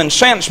 common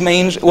sense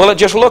means, well, it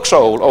just looks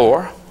old.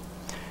 Or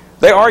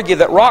they argue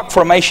that rock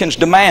formations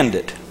demand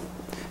it.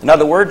 In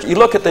other words, you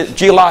look at the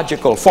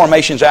geological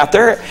formations out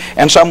there,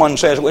 and someone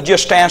says, well, it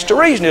just stands to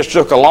reason. It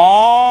took a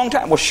long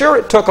time. Well, sure,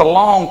 it took a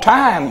long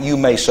time, you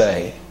may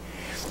say,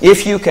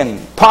 if you can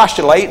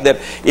postulate that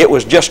it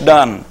was just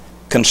done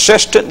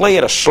consistently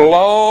at a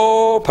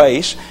slow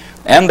pace,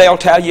 and they'll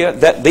tell you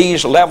that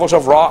these levels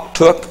of rock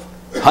took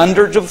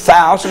hundreds of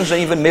thousands and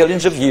even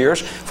millions of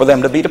years for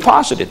them to be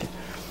deposited.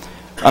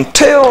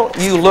 Until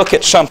you look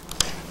at something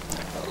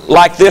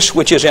like this,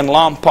 which is in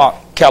Lompoc,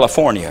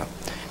 California.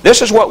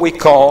 This is what we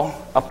call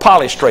a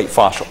polystrate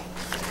fossil.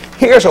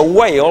 Here's a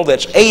whale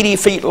that's 80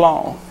 feet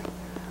long.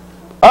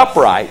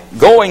 upright,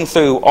 going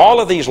through all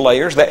of these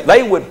layers that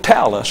they would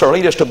tell us or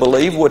lead us to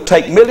believe would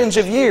take millions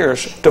of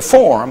years to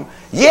form,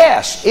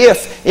 yes,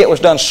 if it was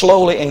done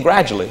slowly and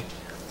gradually.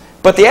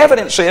 But the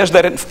evidence is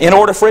that in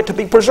order for it to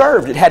be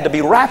preserved, it had to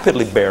be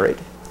rapidly buried.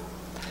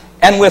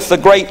 And with the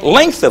great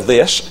length of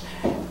this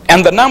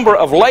and the number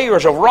of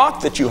layers of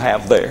rock that you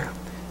have there,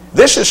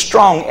 this is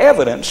strong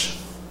evidence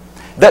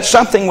that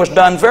something was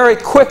done very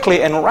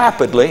quickly and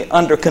rapidly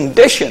under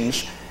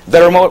conditions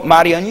that are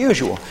mighty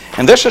unusual.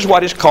 And this is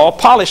what is called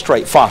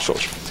polystrate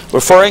fossils,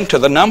 referring to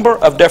the number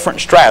of different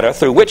strata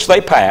through which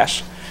they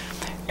pass.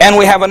 And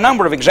we have a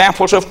number of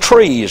examples of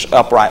trees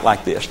upright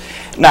like this.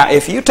 Now,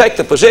 if you take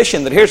the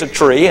position that here's a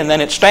tree and then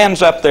it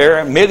stands up there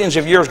and millions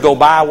of years go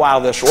by while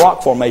this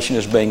rock formation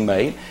is being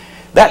made,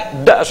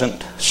 that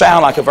doesn't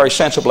sound like a very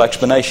sensible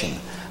explanation.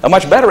 A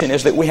much better reason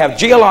is that we have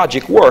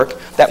geologic work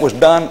that was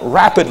done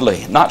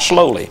rapidly, not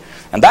slowly.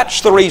 And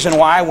that's the reason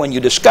why when you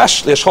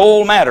discuss this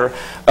whole matter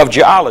of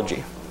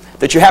geology,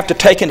 that you have to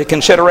take into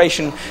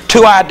consideration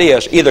two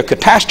ideas, either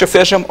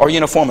catastrophism or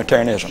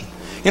uniformitarianism.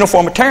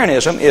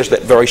 Uniformitarianism is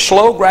that very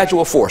slow,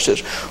 gradual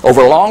forces over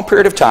a long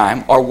period of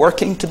time are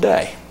working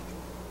today.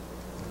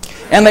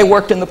 And they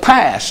worked in the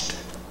past.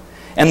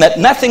 And that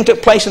nothing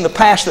took place in the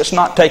past that's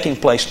not taking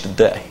place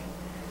today.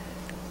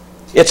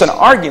 It's an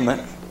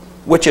argument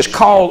which is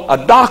called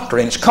a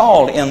doctrine. It's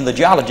called in the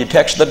geology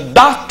text the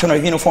doctrine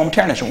of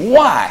uniformitarianism.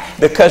 Why?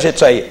 Because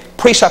it's a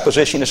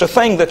presupposition. It's a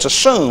thing that's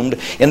assumed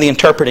in the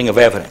interpreting of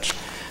evidence.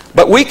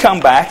 But we come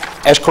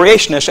back as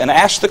creationists and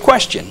ask the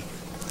question,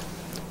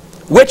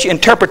 which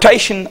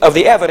interpretation of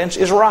the evidence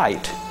is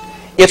right?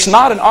 It's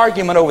not an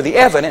argument over the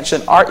evidence,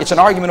 it's an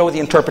argument over the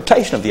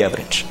interpretation of the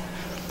evidence.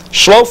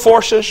 Slow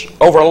forces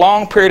over a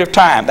long period of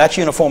time, that's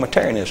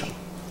uniformitarianism.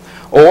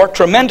 Or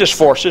tremendous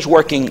forces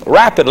working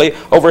rapidly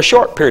over a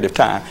short period of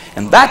time.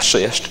 And that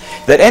insists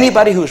that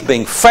anybody who's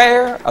being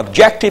fair,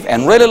 objective,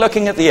 and really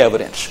looking at the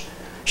evidence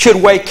should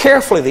weigh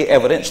carefully the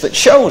evidence that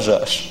shows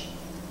us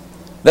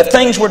that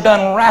things were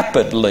done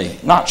rapidly,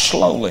 not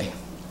slowly.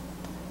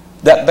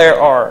 That there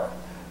are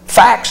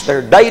facts, there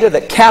are data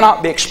that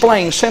cannot be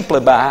explained simply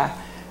by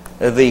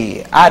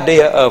the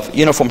idea of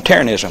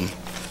uniformitarianism,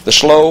 the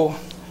slow,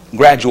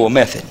 gradual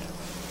method.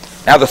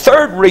 Now the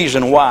third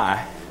reason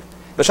why,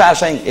 besides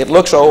saying it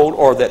looks old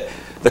or that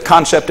the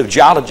concept of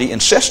geology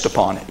insists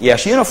upon it.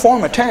 Yes,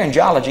 uniformitarian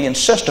geology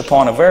insists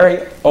upon a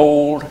very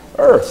old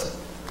earth.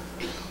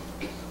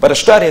 But a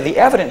study of the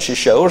evidence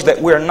shows that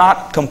we're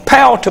not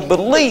compelled to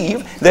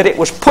believe that it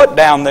was put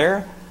down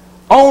there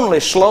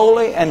only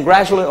slowly and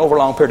gradually over a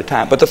long period of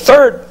time. But the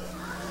third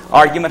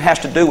argument has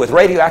to do with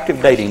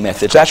radioactive dating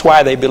methods. That's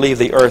why they believe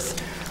the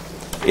earth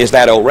is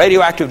that old.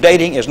 Radioactive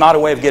dating is not a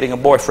way of getting a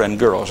boyfriend,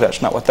 girls.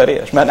 That's not what that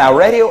is. Now,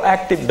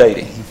 radioactive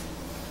dating,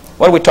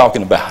 what are we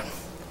talking about?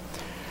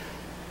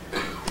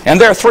 And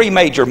there are three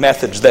major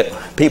methods that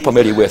people are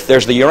familiar with.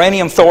 There's the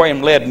uranium,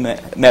 thorium, lead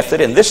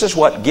method, and this is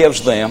what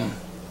gives them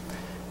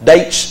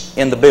dates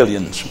in the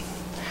billions.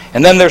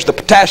 And then there's the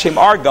potassium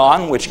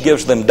argon, which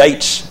gives them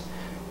dates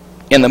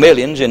in the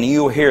millions, and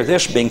you'll hear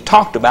this being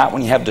talked about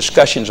when you have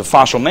discussions of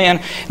fossil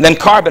man. And then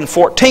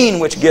carbon-14,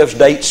 which gives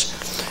dates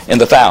in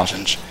the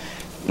thousands.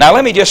 Now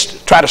let me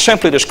just try to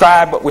simply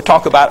describe what we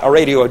talk about a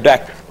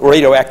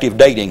radioactive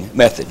dating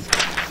method.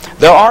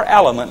 There are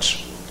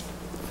elements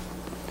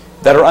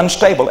that are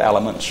unstable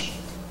elements,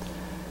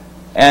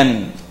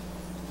 and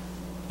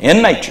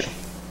in nature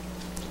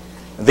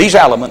these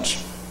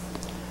elements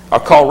are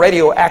called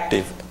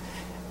radioactive,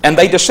 and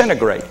they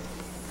disintegrate.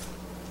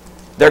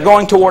 They're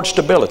going towards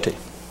stability.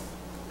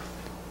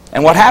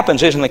 And what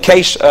happens is, in the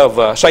case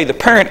of, say, the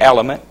parent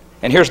element,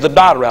 and here's the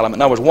daughter element.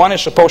 In other words, one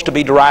is supposed to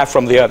be derived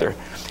from the other.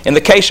 In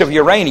the case of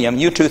uranium,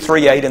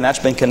 U-238, and that's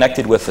been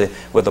connected with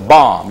the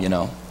bomb, you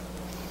know.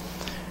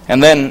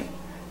 And then,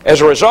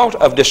 as a result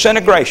of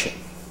disintegration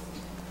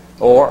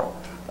or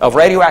of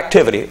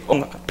radioactivity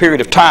over a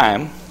period of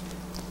time,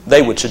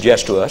 they would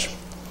suggest to us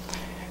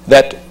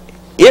that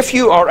if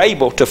you are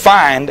able to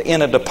find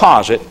in a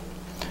deposit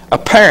a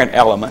parent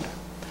element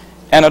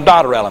and a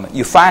daughter element,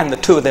 you find the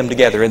two of them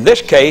together. In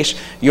this case,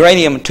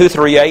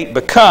 uranium-238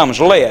 becomes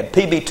lead,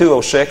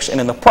 Pb206,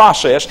 and in the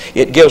process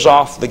it gives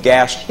off the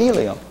gas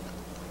helium.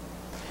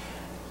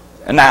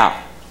 And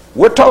now,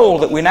 we're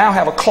told that we now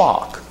have a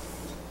clock.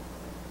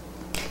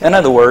 In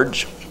other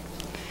words,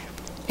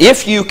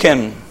 if you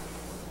can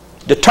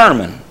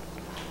determine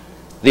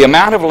the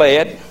amount of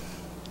lead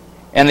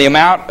and the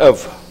amount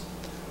of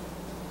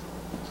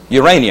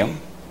uranium,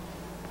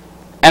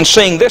 and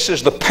seeing this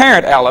is the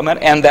parent element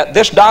and that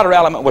this daughter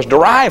element was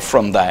derived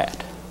from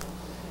that,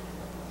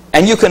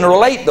 and you can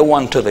relate the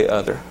one to the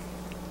other,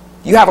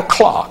 you have a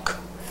clock.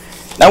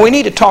 Now we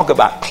need to talk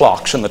about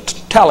clocks and the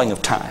telling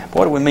of time.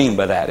 What do we mean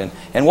by that?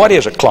 And what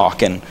is a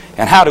clock, and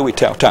how do we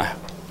tell time?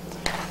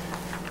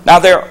 Now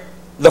there are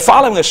the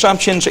following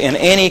assumptions in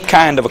any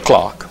kind of a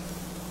clock.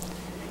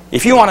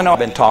 If you want to know, I've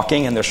been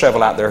talking, and there's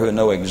several out there who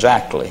know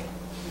exactly.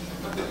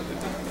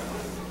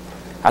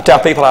 I tell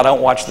people I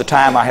don't watch the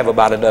time. I have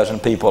about a dozen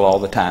people all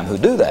the time who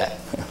do that.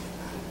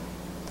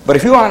 But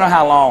if you want to know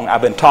how long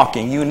I've been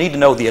talking, you need to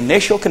know the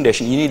initial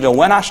condition. You need to know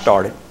when I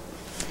started.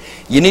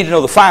 You need to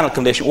know the final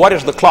condition. What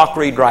does the clock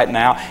read right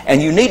now?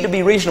 And you need to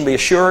be reasonably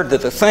assured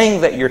that the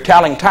thing that you're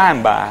telling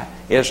time by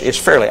is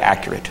fairly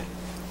accurate.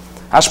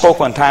 I spoke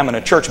one time in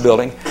a church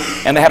building,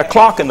 and they had a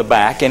clock in the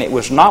back, and it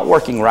was not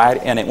working right.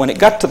 And when it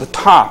got to the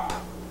top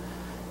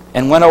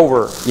and went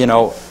over,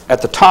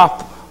 at the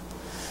top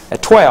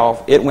at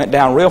 12, it went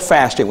down real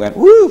fast. It went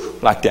woo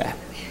like that.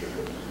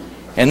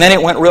 And then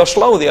it went real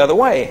slow the other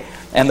way.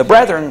 And the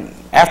brethren,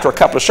 after a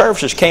couple of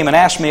services, came and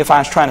asked me if I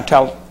was trying to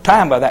tell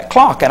time by that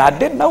clock. And I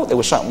did know there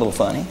was something a little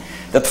funny,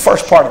 that the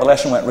first part of the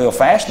lesson went real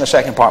fast and the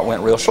second part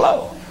went real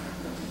slow.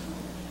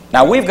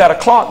 Now, we've got a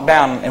clock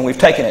down and we've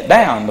taken it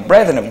down. The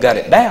brethren have got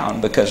it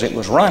down because it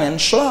was running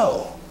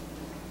slow.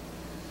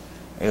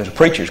 It was a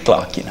preacher's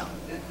clock,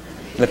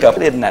 Look up,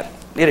 it isn't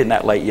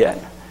that late yet.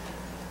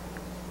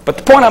 But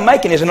the point I'm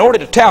making is, in order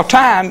to tell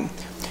time,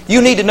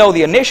 you need to know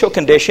the initial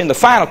condition, the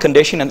final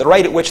condition, and the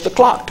rate at which the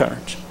clock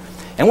turns.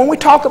 And when we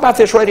talk about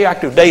this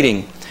radioactive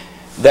dating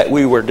that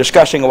we were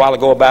discussing a while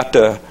ago about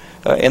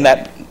in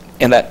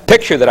that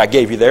picture that I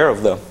gave you there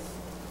of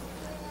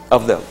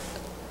the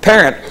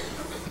parent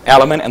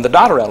element and the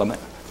daughter element,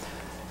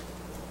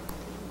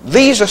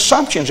 these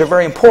assumptions are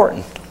very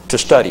important to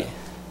study.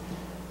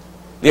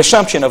 The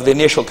assumption of the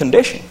initial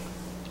condition.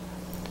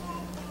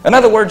 In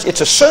other words,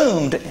 it's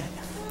assumed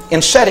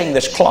in setting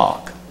this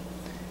clock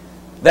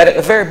that at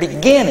the very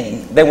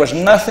beginning there was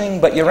nothing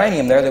but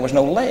uranium there. There was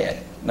no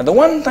lead. Now, the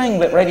one thing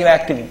that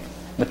radioactive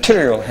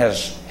material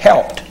has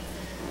helped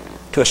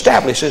to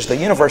establish is the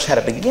universe had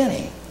a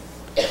beginning.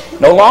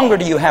 No longer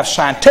do you have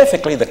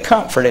scientifically the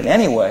comfort in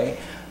any way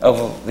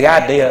of the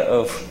idea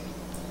of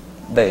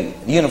the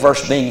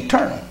universe being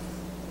eternal.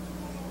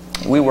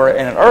 We were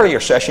in an earlier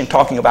session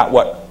talking about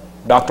what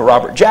Dr.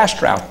 Robert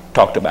Jastrow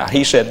talked about.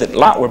 He said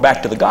that we're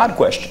back to the God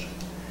question.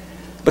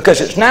 Because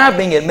it's now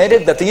being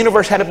admitted that the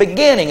universe had a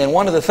beginning, and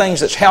one of the things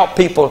that's helped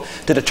people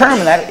to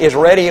determine that is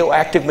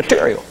radioactive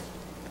material.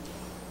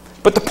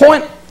 But the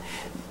point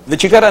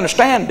that you've got to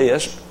understand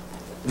is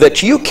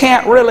that you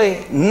can't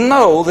really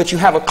know that you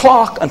have a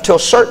clock until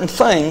certain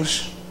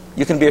things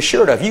you can be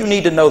assured of. You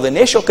need to know the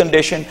initial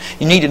condition,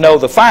 you need to know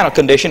the final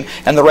condition,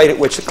 and the rate at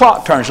which the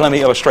clock turns. Let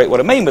me illustrate what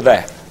I mean by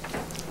that.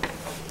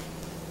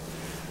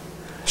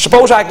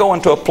 Suppose I go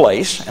into a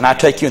place, and I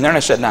take you in there, and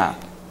I said, now,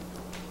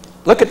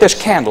 look at this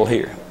candle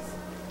here.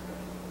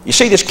 You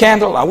see this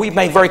candle? Now, we've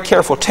made very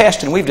careful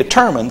tests, and we've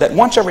determined that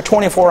once every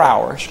 24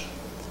 hours,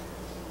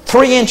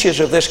 3 inches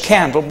of this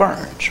candle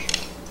burns.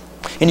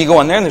 And you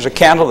go in there, and there's a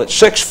candle that's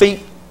 6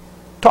 feet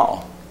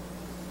tall.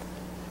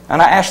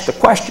 And I ask the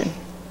question,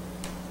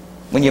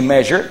 when you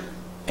measure it,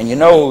 and you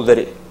know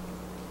that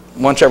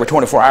once every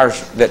 24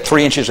 hours, that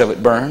 3 inches of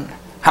it burned,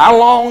 how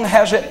long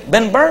has it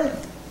been burning?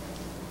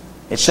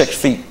 It's 6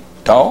 feet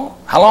tall.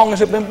 How long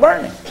has it been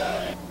burning?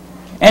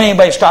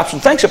 Anybody stops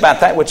and thinks about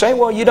that would say,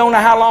 well, you don't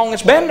know how long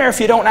it's been there if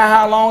you don't know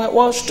how long it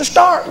was to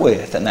start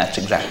with. And that's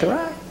exactly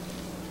right.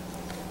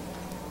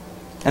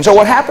 And so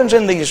what happens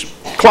in these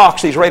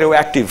clocks, these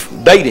radioactive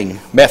dating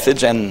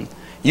methods, and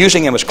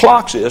using them as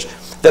clocks, is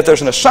that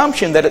there's an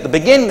assumption that at the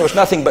beginning there was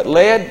nothing but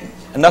lead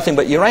and nothing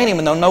but uranium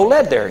and no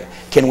lead there.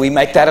 Can we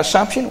make that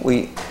assumption?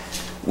 We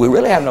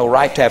really have no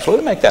right to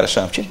absolutely make that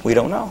assumption. We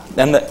don't know.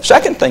 And the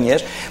second thing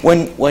is,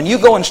 when you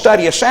go and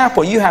study a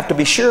sample, you have to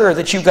be sure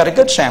that you've got a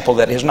good sample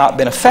that has not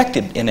been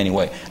affected in any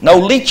way. No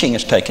leaching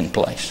has taken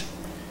place.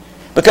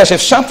 Because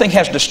if something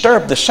has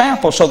disturbed the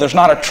sample so there's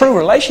not a true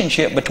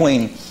relationship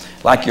between,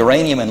 like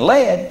uranium and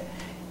lead,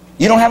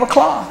 you don't have a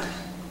clock.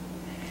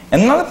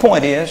 And another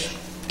point is,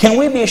 can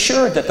we be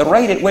assured that the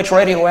rate at which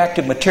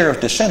radioactive materials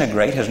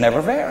disintegrate has never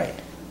varied?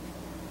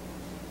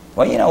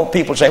 Well,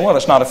 people say, well,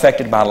 it's not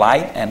affected by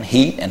light and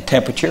heat and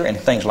temperature and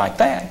things like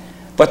that.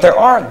 But there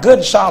are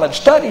good, solid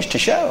studies to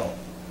show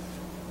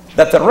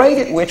that the rate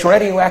at which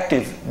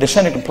radioactive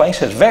disintegrating place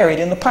has varied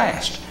in the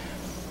past.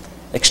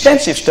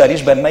 Extensive studies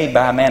have been made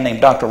by a man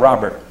named Dr.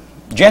 Robert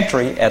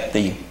Gentry at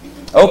the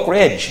Oak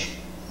Ridge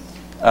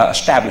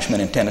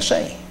establishment in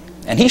Tennessee.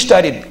 And he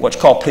studied what's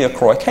called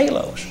pleochroic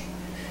halos.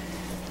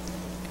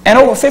 And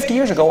over 50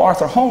 years ago,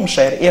 Arthur Holmes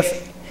said,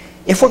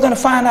 if we're going to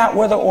find out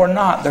whether or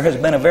not there has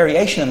been a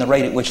variation in the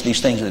rate at which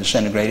these things are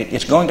disintegrated,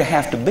 it's going to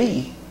have to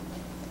be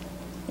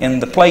in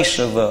the place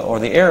of, or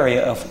the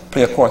area of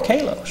pleochroic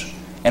halos.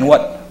 And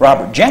what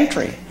Robert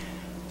Gentry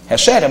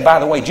has said, and by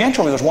the way,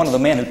 Gentry was one of the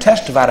men who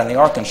testified in the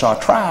Arkansas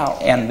trial,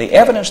 and the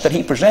evidence that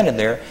he presented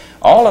there,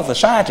 all of the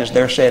scientists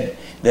there said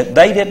that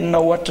they didn't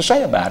know what to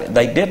say about it.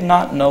 They did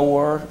not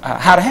know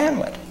how to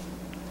handle it.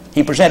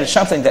 He presented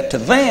something that to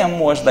them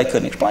was they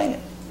couldn't explain it.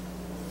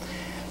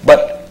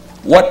 But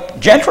what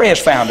Gentry has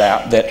found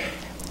out, that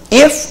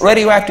if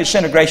radioactive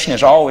disintegration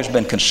has always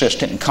been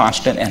consistent and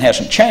constant and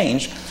hasn't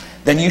changed,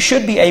 then you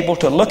should be able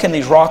to look in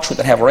these rocks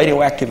that have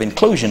radioactive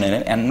inclusion in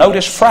it and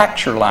notice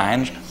fracture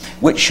lines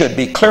which should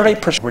be clearly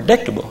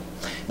predictable.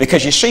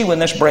 Because you see, when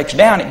this breaks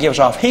down, it gives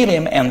off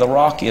helium and the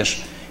rock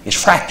is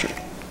fractured.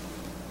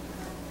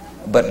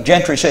 But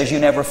Gentry says you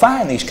never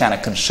find these kind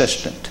of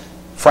consistent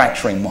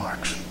fracturing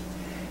marks.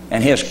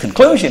 And his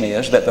conclusion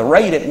is that the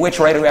rate at which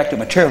radioactive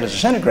material is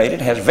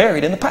disintegrated has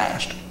varied in the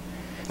past.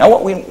 Now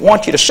what we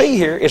want you to see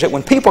here is that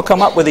when people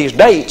come up with these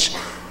dates,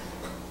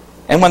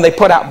 and when they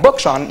put out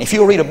books on it, if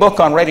you read a book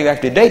on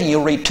radioactive dating,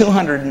 you'll read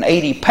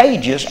 280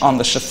 pages on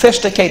the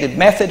sophisticated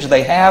methods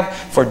they have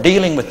for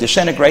dealing with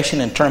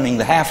disintegration and determining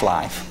the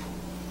half-life.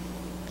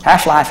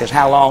 Half-life is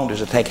how long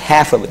does it take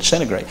half of it to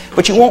disintegrate.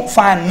 But you won't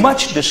find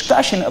much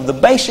discussion of the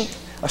basic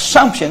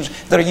assumptions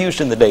that are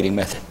used in the dating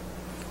method.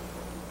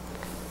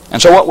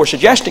 And so what we're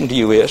suggesting to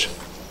you is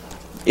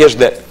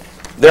that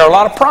there are a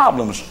lot of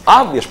problems,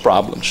 obvious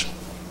problems.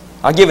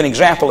 I'll give an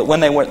example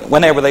that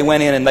whenever they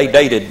went in and they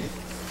dated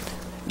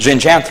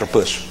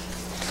Zinjanthropus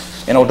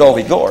in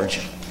Oldovai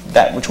Gorge,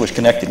 that which was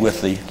connected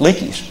with the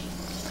Leakeys.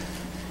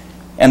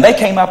 And they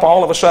came up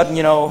all of a sudden,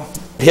 you know,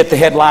 hit the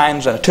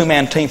headlines. A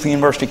two-man team from the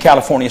University of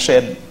California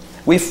said,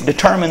 we've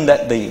determined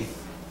that the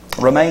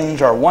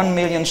remains are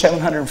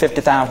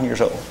 1,750,000 years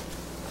old.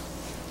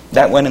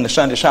 That went in the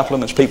Sunday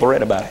supplements. People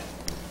read about it.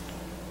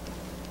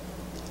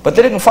 But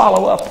they didn't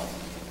follow up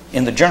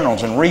in the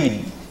journals and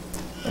read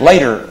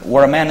later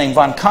where a man named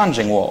von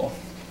Konzingwall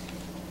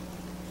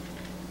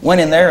went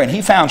in there and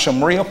he found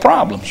some real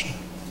problems.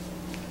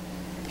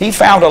 He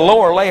found a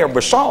lower layer of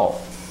basalt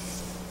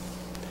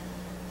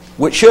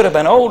which should have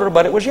been older,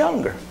 but it was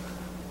younger.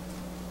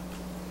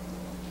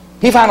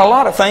 He found a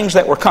lot of things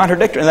that were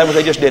contradictory, and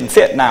they just didn't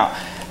fit. Now,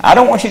 I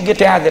don't want you to get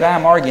the idea that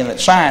I'm arguing that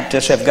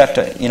scientists have got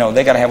to, you know,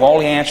 they got to have all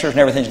the answers and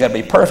everything's got to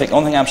be perfect.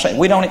 Only thing I'm saying,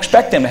 we don't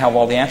expect them to have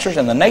all the answers,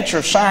 and the nature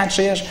of science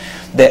is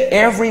that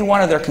every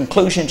one of their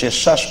conclusions is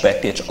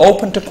suspect. It's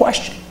open to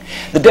question.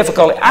 The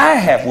difficulty I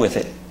have with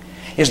it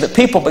is that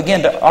people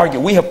begin to argue,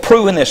 we have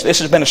proven this, this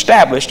has been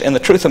established, and the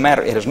truth of the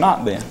matter, it has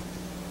not been.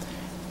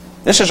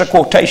 This is a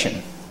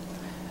quotation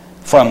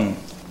from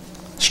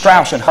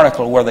Strauss and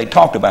Haeckel where they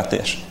talked about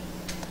this.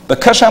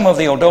 Because some of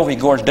the Oldovai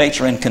Gorge dates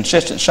are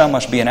inconsistent, some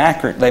must be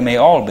inaccurate, they may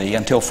all be.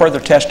 Until further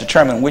tests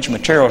determine which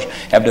materials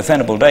have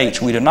defendable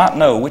dates, we do not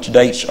know which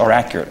dates are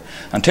accurate.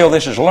 Until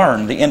this is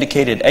learned, the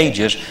indicated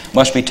ages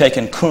must be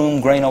taken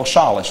cum grano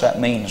salis. That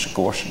means, of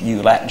course,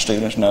 you Latin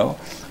students know,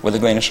 with a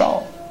grain of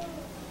salt.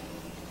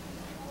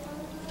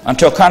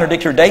 Until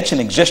contradictory dates in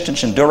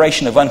existence and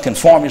duration of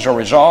unconformities are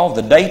resolved,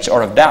 the dates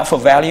are of doubtful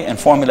value in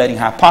formulating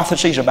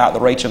hypotheses about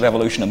the rates of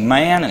evolution of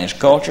man and his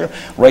culture,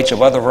 rates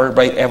of other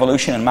vertebrate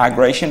evolution and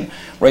migration,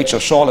 rates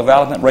of soil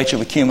development, rates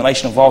of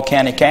accumulation of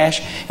volcanic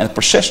ash, and the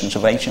persistence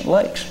of ancient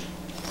lakes.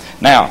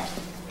 Now,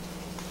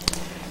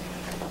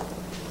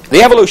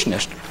 the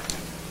evolutionist,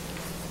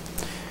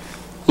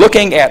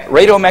 looking at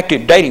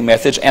radiometric dating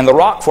methods and the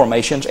rock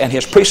formations and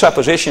his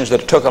presuppositions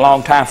that it took a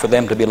long time for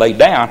them to be laid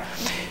down,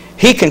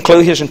 he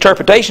concludes his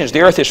interpretation is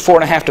the earth is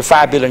 4.5 to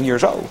 5 billion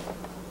years old.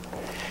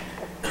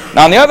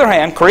 Now, on the other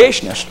hand,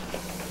 creationists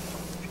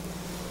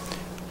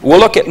will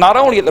look at not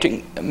only at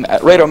the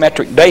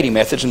radiometric dating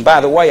methods, and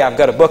by the way, I've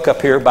got a book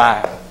up here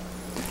by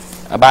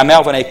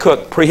Melvin A.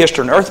 Cook,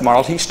 Prehistory and Earth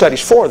Models. He studies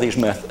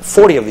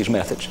 40 of these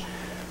methods.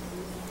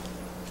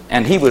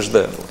 And he was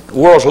the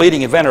world's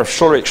leading inventor of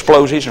slurry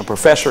explosives and a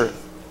professor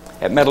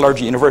at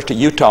Metallurgy University,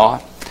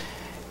 Utah.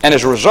 And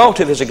as a result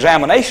of his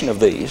examination of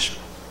these,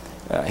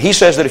 he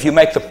says that if you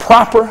make the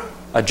proper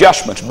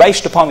adjustments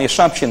based upon the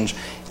assumptions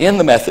in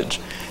the methods,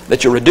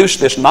 that you reduce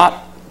this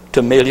not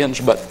to millions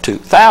but to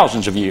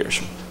thousands of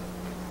years.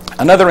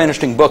 Another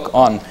interesting book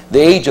on the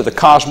age of the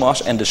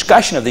cosmos and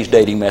discussion of these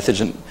dating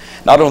methods, and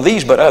not only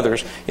these but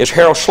others, is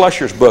Harold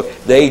Schlusser's book,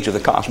 The Age of the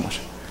Cosmos.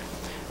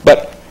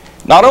 But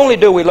not only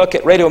do we look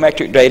at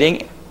radiometric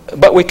dating,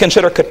 but we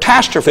consider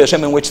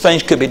catastrophism, in which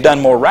things could be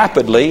done more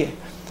rapidly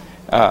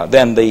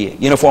than the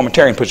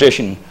uniformitarian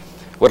position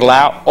would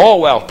allow.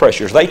 Oil well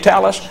pressures. They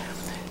tell us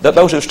that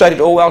those who studied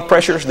oil well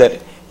pressures,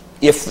 that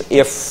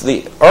if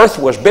the earth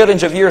was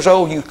billions of years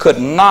old, you could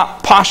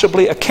not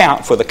possibly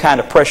account for the kind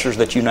of pressures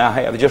that you now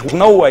have. There just was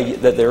no way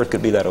that the earth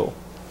could be that old.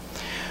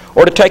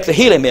 Or to take the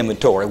helium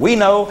inventory. We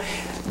know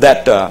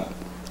that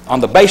on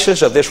the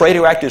basis of this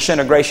radioactive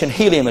disintegration,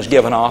 helium is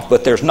given off,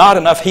 but there's not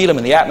enough helium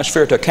in the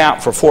atmosphere to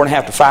account for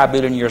 4.5 to 5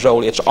 billion years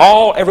old. It's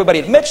all, everybody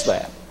admits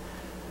that.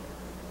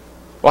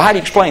 Well, how do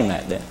you explain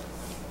that then?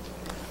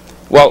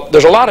 Well,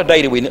 there's a lot of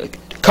data,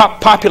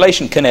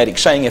 population kinetics,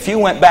 saying if you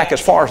went back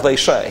as far as they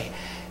say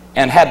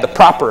and had the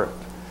proper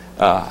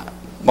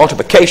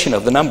multiplication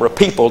of the number of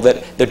people,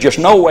 that there's just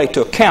no way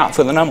to account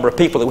for the number of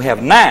people that we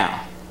have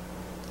now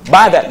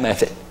by that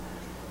method.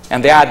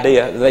 And the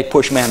idea that they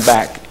push man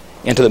back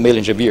into the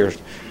millions of years.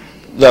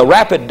 The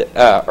rapid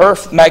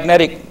Earth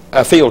magnetic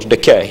fields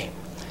decay,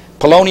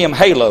 polonium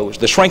halos,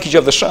 the shrinkage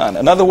of the sun.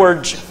 In other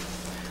words,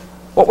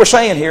 what we're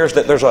saying here is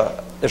that there's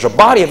a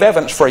body of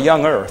evidence for a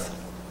young Earth.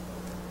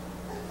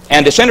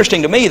 And it's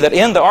interesting to me that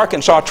in the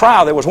Arkansas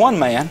trial there was one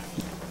man,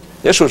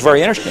 this was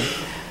very interesting,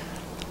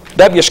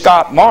 W.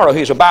 Scott Morrow,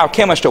 he's a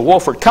biochemist at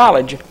Wofford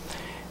College,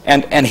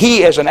 and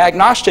he is an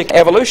agnostic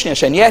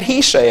evolutionist, and yet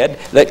he said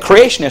that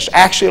creationists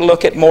actually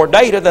look at more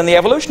data than the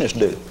evolutionists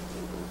do.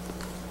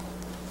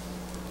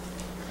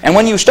 And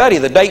when you study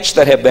the dates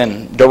that have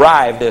been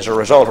derived as a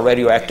result of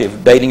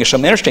radioactive dating, are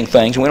some interesting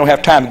things, and we don't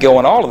have time to go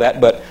into all of that,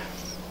 but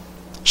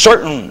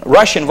Certain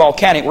Russian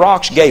volcanic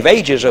rocks gave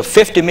ages of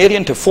 50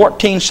 million to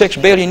 14.6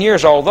 billion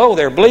years, although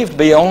they're believed to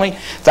be only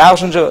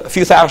a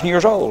few thousand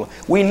years old.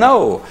 We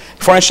know,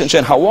 for instance,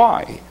 in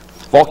Hawaii,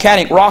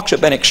 volcanic rocks have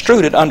been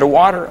extruded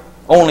underwater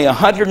only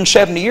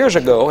 170 years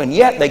ago, and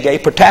yet they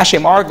gave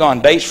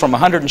potassium-argon dates from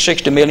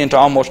 160 million to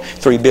almost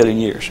 3 billion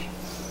years.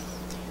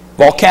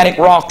 Volcanic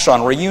rocks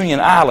on Reunion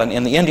Island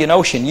in the Indian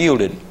Ocean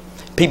yielded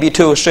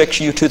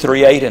PB206,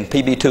 U238, and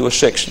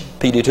PB206,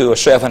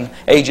 PD207,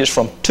 ages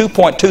from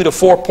 2.2 to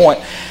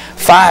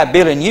 4.5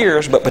 billion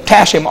years, but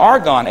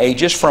potassium-argon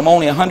ages from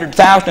only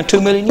 100,000 to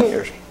 2 million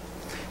years.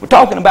 We're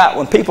talking about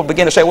when people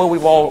begin to say, well,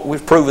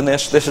 we've proven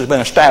this has been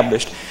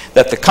established,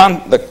 that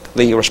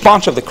the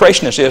response of the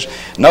creationists is,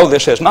 no,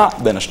 this has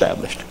not been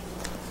established.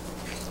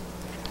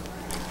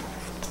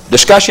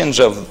 Discussions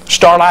of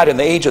starlight and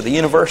the age of the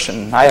universe,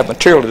 and I have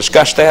material to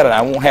discuss that, and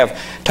I won't have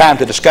time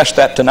to discuss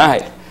that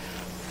tonight.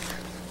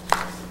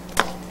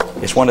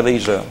 It's one of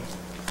these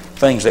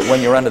things that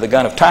when you're under the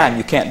gun of time,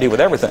 you can't deal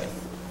with everything.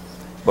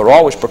 But we're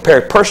always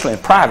prepared personally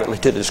and privately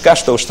to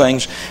discuss those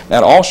things,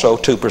 and also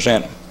to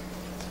present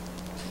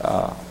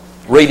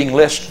reading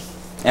lists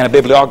and a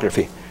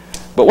bibliography.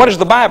 But what does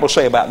the Bible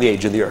say about the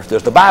age of the earth?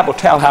 Does the Bible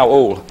tell how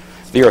old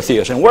the earth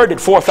is? And where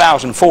did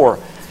 4004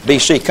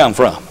 BC come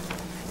from?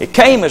 It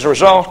came as a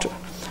result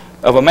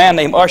of a man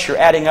named Usher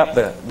adding up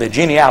the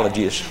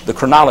genealogies, the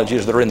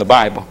chronologies that are in the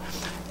Bible.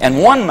 And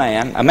one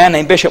man, a man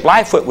named Bishop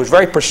Lightfoot, was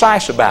very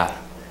precise about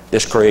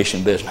this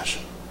creation business.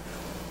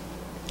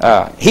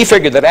 He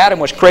figured that Adam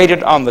was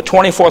created on the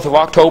 24th of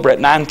October at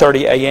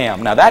 9:30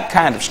 a.m. Now that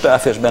kind of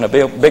stuff has been a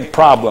big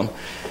problem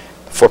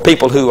for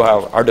people who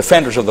are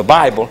defenders of the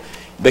Bible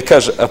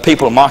because of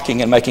people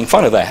mocking and making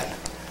fun of that.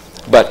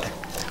 But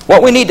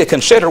what we need to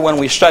consider when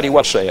we study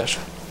what it says,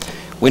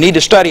 we need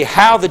to study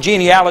how the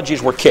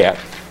genealogies were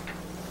kept.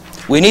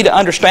 We need to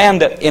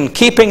understand that in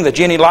keeping the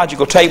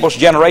genealogical tables,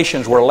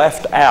 generations were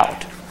left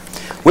out.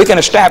 We can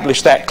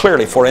establish that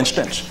clearly. For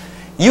instance,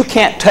 you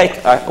can't take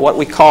what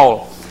we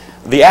call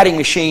the adding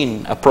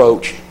machine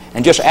approach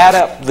and just add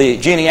up the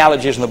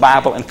genealogies in the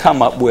Bible and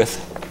come up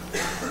with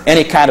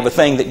any kind of a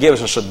thing that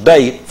gives us a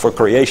date for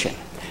creation.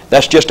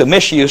 That's just a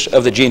misuse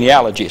of the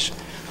genealogies.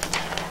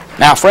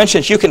 Now, for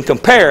instance, you can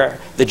compare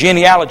the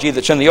genealogy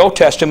that's in the Old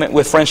Testament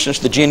with, for instance,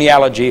 the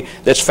genealogy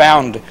that's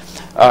found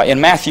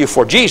in Matthew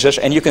for Jesus,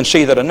 and you can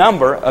see that a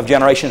number of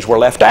generations were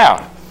left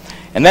out.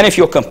 And then if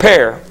you'll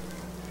compare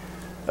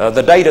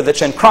the data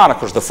that's in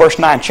Chronicles, the first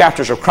 9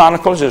 chapters of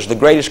Chronicles is the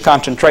greatest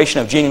concentration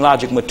of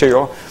genealogical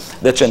material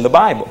that's in the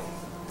Bible.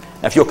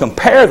 Now, if you'll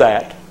compare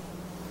that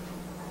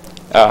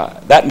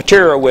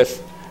material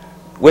with,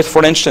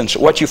 for instance,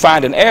 what you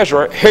find in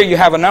Ezra, here you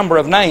have a number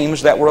of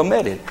names that were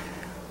omitted.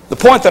 The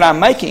point that I'm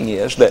making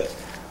is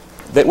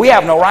that we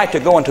have no right to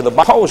go into the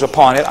Bible, impose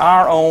upon it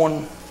our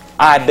own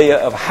idea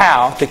of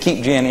how to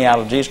keep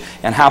genealogies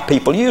and how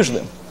people use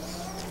them.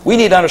 We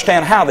need to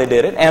understand how they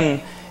did it,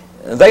 and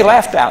they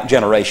left out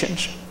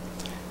generations.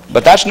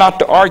 But that's not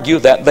to argue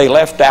that they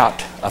left out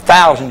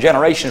 1,000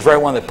 generations for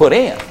everyone they put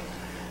in.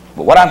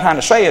 But what I'm trying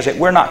to say is that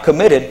we're not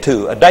committed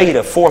to a date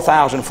of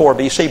 4004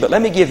 BC, but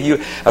let me give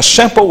you a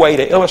simple way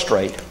to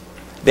illustrate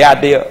the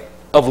idea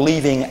of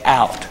leaving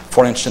out,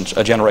 for instance,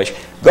 a generation.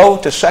 Go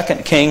to 2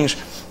 Kings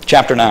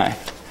chapter 9.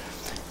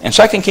 In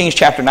 2 Kings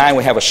chapter 9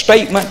 we have a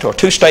statement or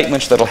 2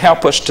 statements that will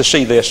help us to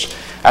see this,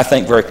 I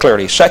think, very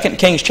clearly. 2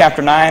 Kings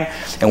chapter 9,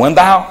 and when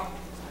thou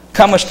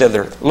comest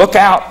thither, look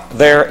out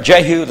there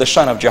Jehu the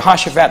son of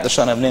Jehoshaphat the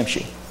son of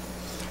Nimshi.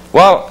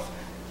 Well,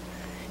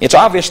 it's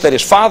obvious that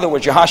his father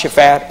was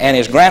Jehoshaphat and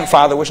his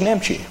grandfather was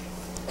Nimshi.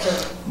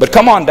 But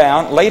come on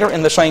down later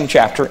in the same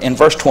chapter in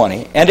verse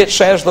 20, and it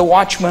says, the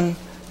watchman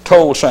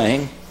told,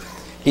 saying,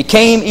 he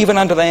came even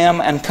unto them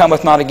and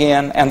cometh not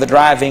again, and the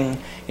driving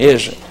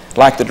is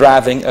like the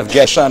driving of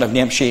Jehu son of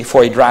Nimshi,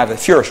 for he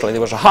driveth furiously.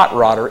 There was a hot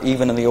rodder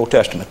even in the Old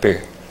Testament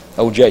period,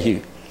 old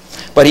Jehu.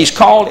 But he's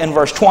called in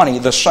verse 20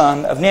 the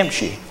son of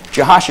Nimshi.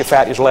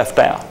 Jehoshaphat is left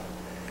out.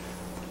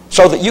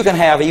 So that you can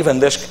have even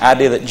this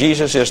idea that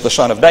Jesus is the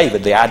son of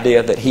David, the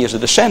idea that he is a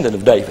descendant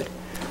of David.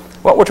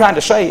 What we're trying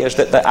to say is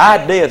that the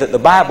idea that the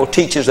Bible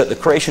teaches that the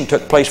creation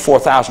took place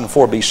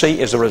 4004 BC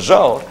is a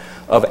result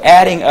of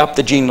adding up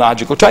the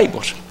genealogical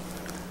tables.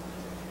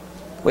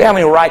 We have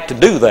any right to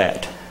do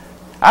that.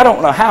 I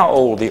don't know how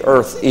old the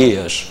earth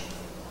is.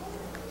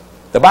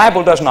 The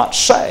Bible does not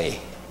say.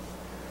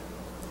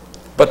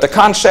 But the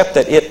concept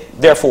that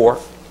therefore,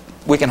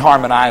 we can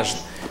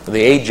harmonize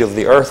the age of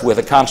the earth with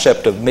the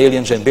concept of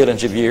millions and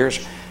billions of years,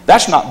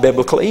 that's not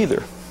biblical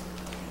either.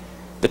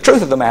 The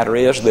truth of the matter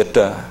is that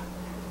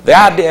the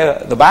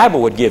idea the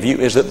Bible would give you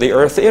is that the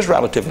earth is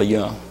relatively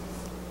young.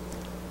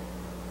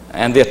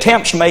 And the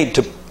attempts made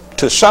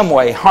to some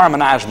way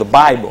harmonize the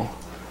Bible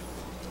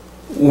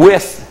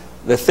with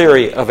the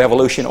theory of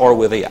evolution or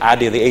with the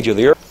idea of the age of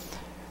the earth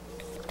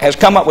has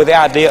come up with the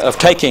idea of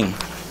taking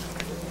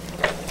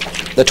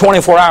the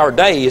 24-hour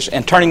days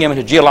and turning them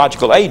into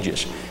geological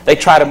ages. They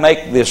try to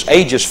make these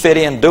ages fit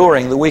in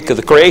during the week of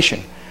the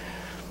creation.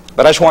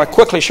 But I just want to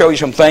quickly show you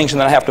some things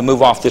and then I have to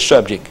move off this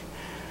subject.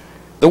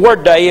 The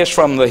word day is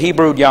from the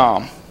Hebrew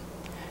yom.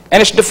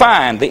 And it's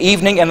defined. The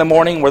evening and the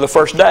morning were the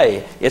first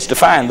day. It's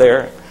defined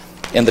there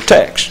in the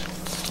text.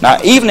 Now,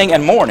 evening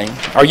and morning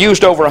are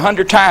used over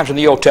 100 times in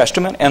the Old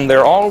Testament, and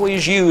they're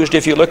always used,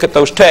 if you look at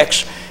those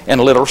texts, in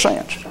a literal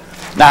sense.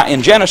 Now,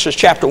 in Genesis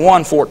chapter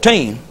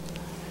 1:14,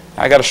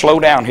 I got to slow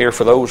down here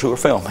for those who are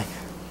filming.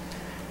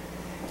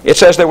 It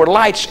says there were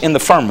lights in the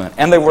firmament,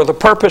 and they were the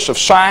purpose of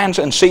signs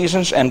and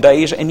seasons and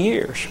days and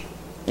years.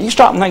 And you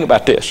stop and think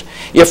about this.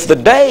 If the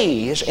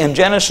days in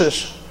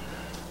Genesis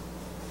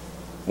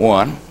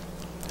 1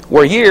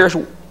 were years,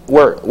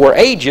 were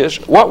ages,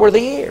 what were the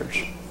years?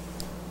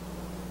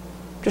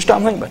 Just stop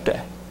and think about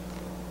that.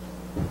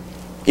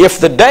 If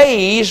the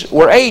days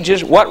were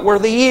ages, what were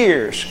the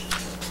years?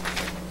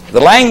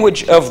 The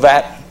language of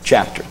that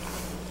chapter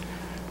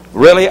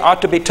really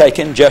ought to be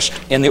taken just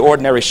in the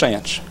ordinary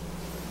sense.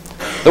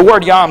 The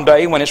word Yom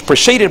Day, when it's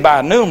preceded by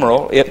a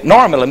numeral, it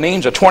normally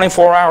means a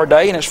 24-hour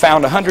day, and it's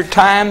found 100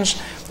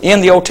 times in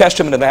the Old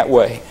Testament in that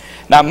way.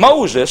 Now,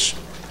 Moses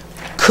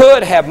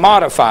could have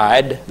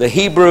modified the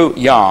Hebrew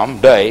Yom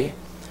Day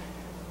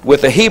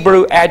with a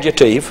Hebrew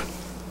adjective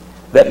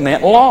that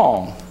meant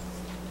long.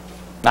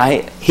 Now,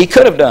 he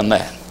could have done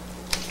that.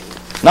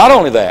 Not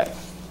only that,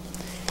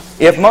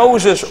 if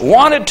Moses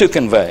wanted to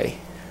convey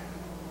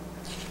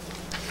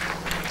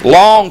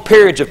long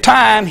periods of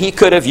time, he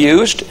could have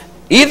used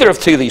either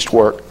of these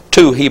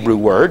two Hebrew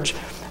words.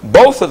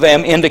 Both of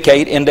them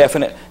indicate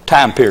indefinite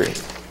time period.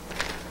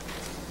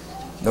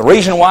 The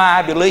reason why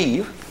I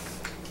believe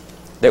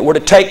that we're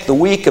to take the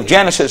week of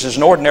Genesis as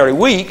an ordinary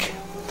week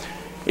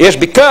is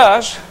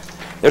because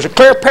there's a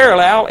clear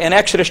parallel in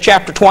Exodus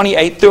chapter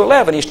 28 through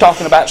 11. He's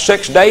talking about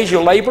 6 days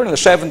you'll labor, and the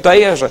 7th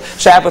day is a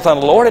Sabbath unto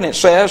the Lord, and it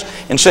says,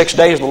 in 6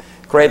 days the Lord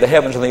created the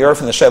heavens and the earth,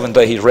 and the 7th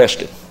day He's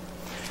rested.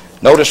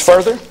 Notice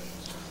further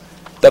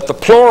that the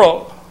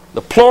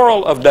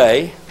plural of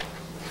day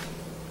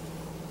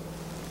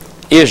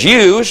is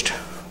used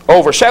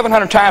over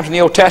 700 times in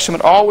the Old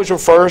Testament, always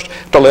refers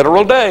to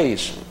literal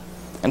days,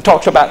 and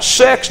talks about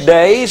 6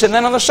 days and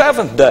then on the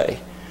 7th day.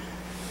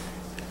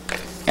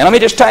 And let me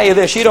just tell you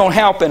this, you don't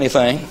help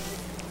anything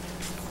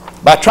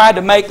by trying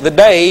to make the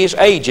days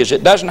ages.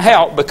 It doesn't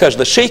help, because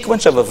the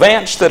sequence of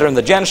events that are in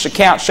the Genesis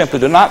account simply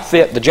do not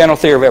fit the general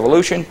theory of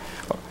evolution,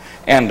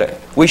 and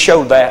we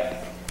showed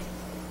that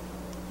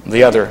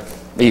the other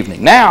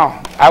evening.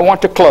 Now, I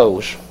want to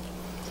close,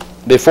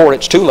 before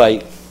it's too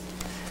late,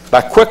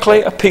 by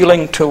quickly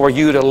appealing to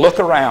you to look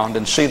around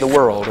and see the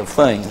world of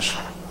things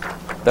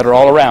that are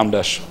all around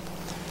us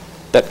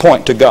that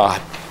point to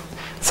God.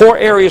 4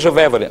 areas of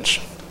evidence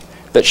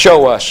that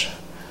show us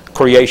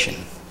creation.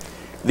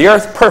 The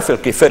earth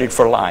perfectly fitted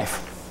for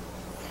life.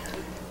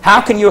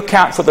 How can you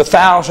account for the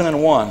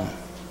 1,001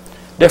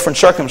 different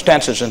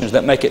circumstances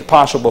that make it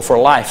possible for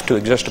life to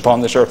exist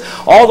upon this earth?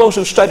 All those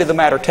who study the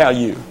matter tell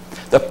you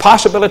the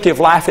possibility of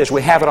life as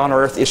we have it on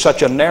earth is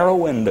such a narrow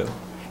window,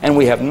 and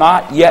we have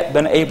not yet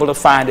been able to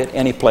find it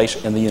any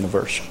place in the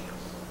universe.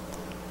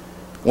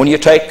 When you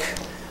take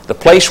the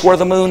place where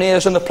the moon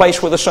is and the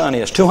place where the sun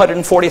is,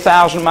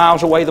 240,000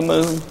 miles away the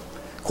moon,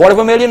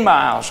 250,000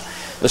 miles.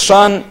 The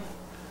sun,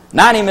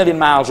 90 million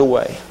miles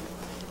away.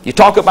 You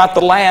talk about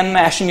the land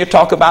mass, and you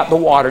talk about the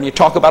water, and you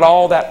talk about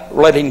all that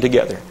relating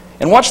together.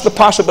 And what's the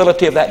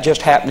possibility of that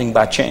just happening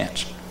by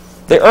chance?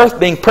 The earth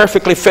being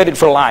perfectly fitted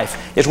for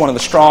life is one of the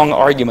strong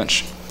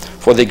arguments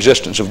for the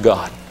existence of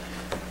God.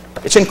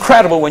 It's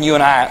incredible when you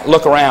and I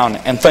look around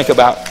and think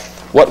about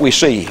what we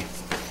see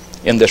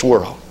in this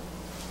world.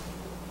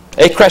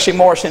 A. Cressy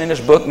Morrison, in his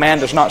book, Man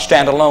Does Not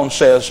Stand Alone,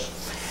 says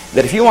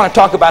that if you want to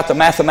talk about the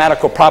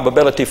mathematical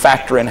probability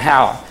factor and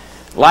how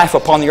life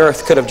upon the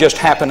earth could have just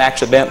happened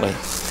accidentally,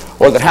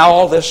 or that how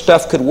all this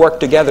stuff could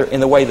work together in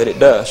the way that it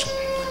does,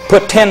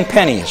 put 10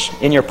 pennies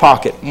in your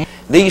pocket.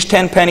 These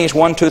 10 pennies,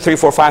 1, 2, 3,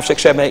 4, 5,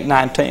 6, 7, 8,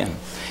 9, 10.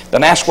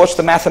 Then ask, what's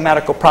the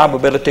mathematical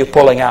probability of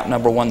pulling out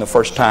number 1 the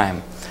first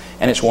time?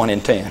 And it's 1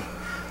 in 10.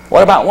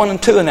 What about 1 and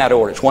 2 in that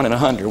order? It's 1 in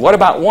 100. What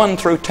about 1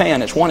 through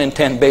 10? It's 1 in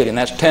 10 billion.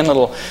 That's 10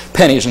 little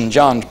pennies in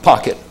John's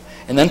pocket.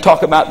 And then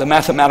talk about the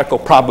mathematical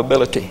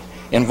probability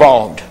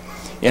involved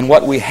in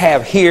what we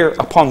have here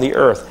upon the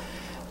earth,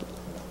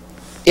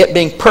 it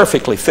being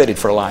perfectly fitted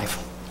for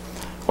life.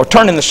 Or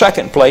turn in the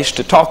second place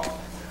to talk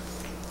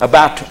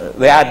about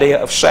the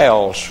idea of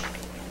cells,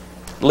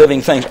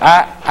 living things.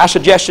 I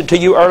suggested to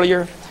you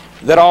earlier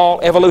that all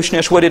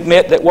evolutionists would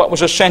admit that what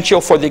was essential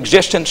for the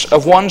existence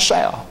of one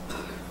cell,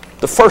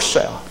 the first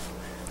cell,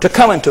 to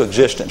come into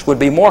existence would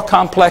be more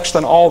complex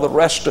than all the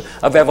rest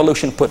of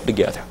evolution put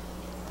together.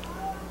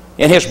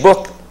 In his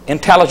book,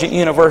 Intelligent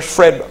Universe,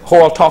 Fred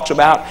Hoyle talks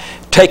about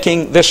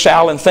taking this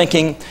cell and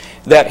thinking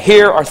that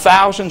here are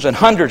thousands and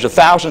hundreds of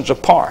thousands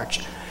of parts.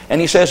 And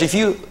he says if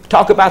you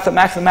talk about the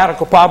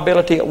mathematical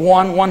probability at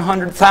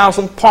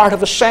 1/100,000th part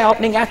of a cell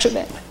happening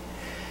accidentally,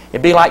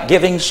 it'd be like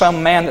giving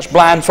some man that's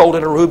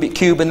blindfolded a Rubik's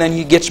Cube, and then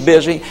he gets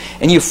busy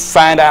and you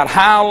find out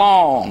how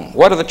long,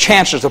 what are the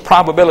chances, the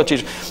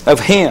probabilities of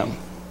him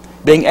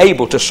being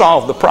able to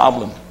solve the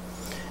problem.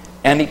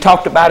 And he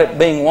talked about it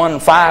being 1,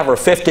 5, or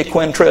 50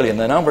 quintillion.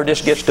 The number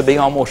just gets to be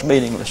almost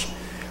meaningless.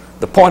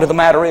 The point of the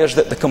matter is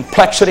that the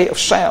complexity of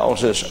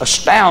cells is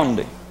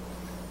astounding.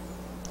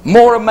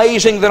 More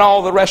amazing than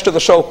all the rest of the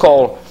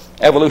so-called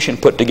evolution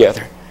put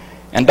together.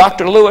 And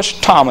Dr. Lewis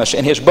Thomas,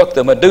 in his book,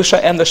 The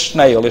Medusa and the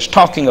Snail, is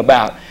talking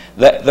about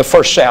the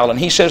first cell. And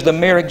he says the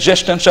mere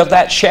existence of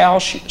that cell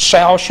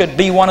should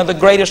be one of the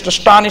greatest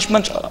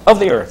astonishments of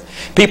the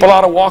earth. People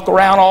ought to walk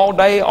around all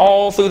day,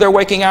 all through their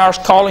waking hours,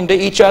 calling to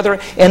each other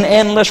in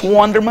endless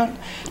wonderment,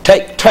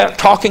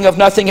 talking of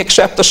nothing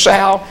except the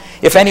cell.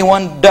 If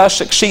anyone does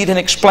succeed in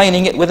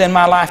explaining it within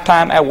my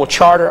lifetime, I will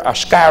charter a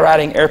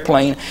skywriting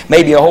airplane,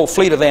 maybe a whole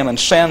fleet of them, and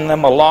send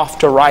them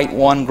aloft to write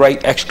one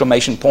great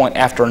exclamation point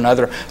after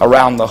another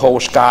around the whole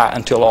sky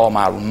until all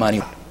my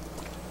money.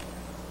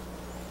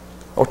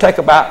 Or talk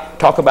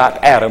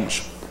about atoms.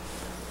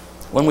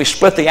 When we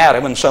split the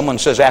atom, and someone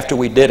says after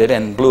we did it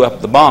and blew up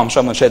the bomb,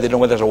 someone said they don't know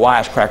whether there's a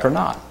wisecrack or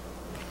not.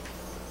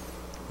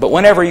 But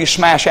whenever you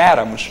smash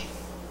atoms,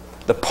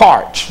 the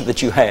parts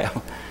that you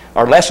have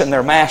are less in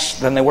their mass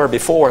than they were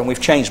before, and we've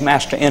changed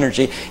mass to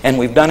energy, and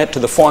we've done it to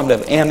the formula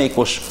of E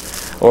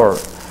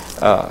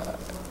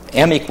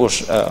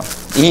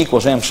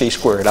equals mc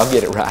squared. I'll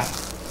get it right.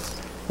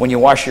 When you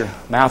wash your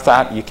mouth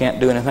out, you can't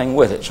do anything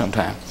with it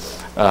sometimes.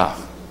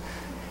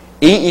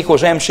 E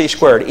equals mc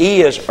squared.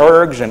 E is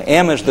ergs and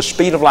m is the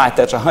speed of light.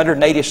 That's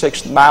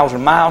 186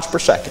 miles per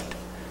second.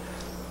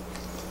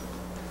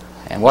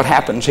 And what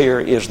happens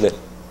here is that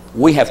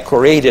we have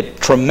created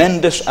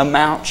tremendous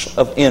amounts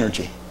of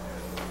energy.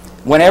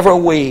 Whenever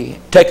we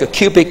take a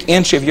cubic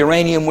inch of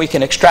uranium, we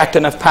can extract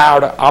enough power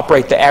to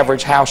operate the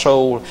average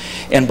household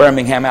in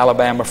Birmingham,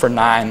 Alabama for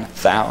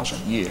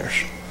 9,000 years.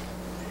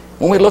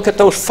 When we look at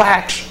those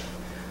facts,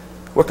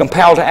 we're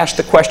compelled to ask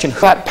the question,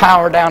 who got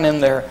power down in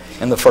there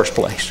in the first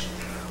place?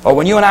 Or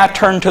when you and I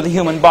turn to the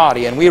human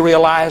body and we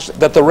realize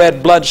that the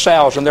red blood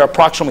cells, and there are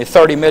approximately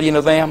 30 million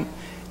of them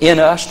in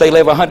us, they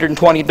live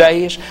 120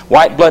 days.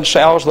 White blood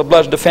cells, the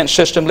blood defense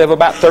system, live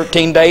about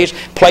 13 days.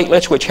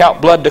 Platelets, which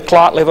help blood to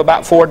clot, live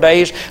about 4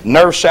 days.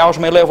 Nerve cells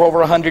may live over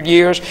 100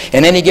 years.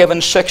 In any given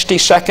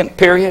 60-second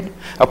period,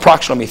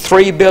 approximately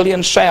 3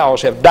 billion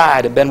cells have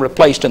died and been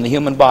replaced in the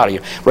human body,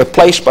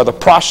 replaced by the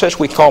process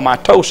we call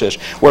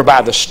mitosis,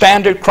 whereby the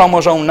standard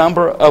chromosome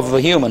number of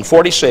the human,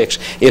 46,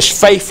 is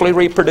faithfully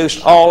reproduced.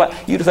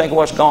 You think of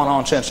what's gone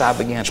on since I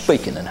began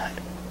speaking tonight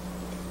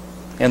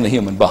in the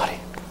human body.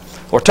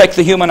 Or take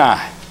the human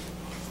eye.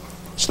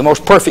 It's the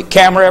most perfect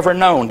camera ever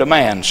known to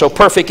man. So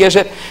perfect is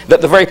it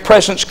that the very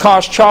presence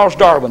caused Charles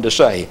Darwin to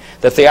say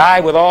that the eye,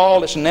 with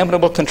all its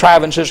inimitable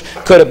contrivances,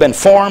 could have been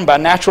formed by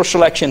natural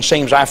selection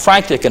seems, I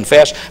frankly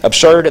confess,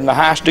 absurd in the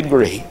highest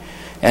degree.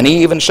 And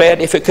he even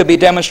said, if it could be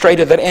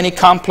demonstrated that any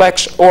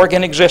complex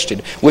organ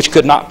existed which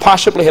could not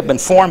possibly have been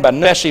formed by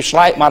necessary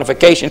slight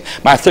modification,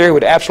 my theory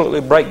would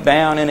absolutely break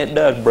down, and it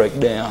does break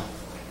down.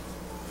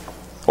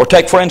 Or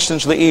take, for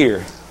instance, the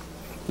ear,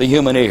 the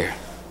human ear.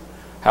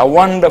 How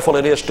wonderful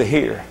it is to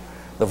hear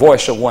the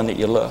voice of one that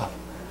you love.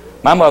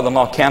 My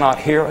mother-in-law cannot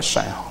hear a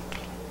sound,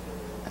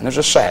 and there's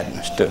a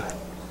sadness to it.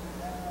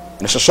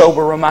 And it's a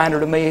sober reminder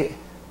to me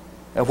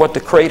of what the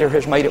Creator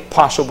has made it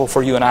possible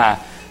for you and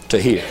I to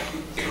hear.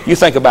 You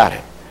think about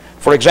it.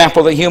 For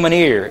example, the human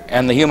ear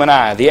and the human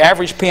eye. The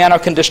average piano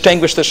can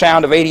distinguish the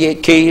sound of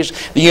 88 keys.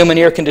 The human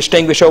ear can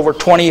distinguish over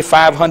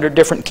 2,500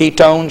 different key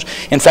tones.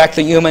 In fact,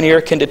 the human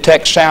ear can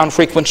detect sound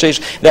frequencies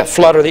that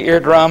flutter the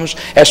eardrums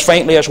as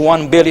faintly as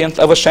 1/billionth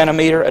of a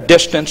centimeter, a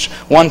distance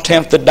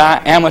 1/10 the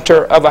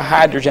diameter of a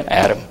hydrogen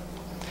atom.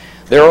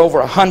 There are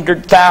over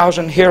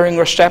 100,000 hearing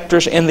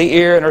receptors in the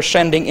ear and are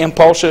sending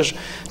impulses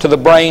to the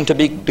brain to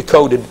be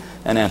decoded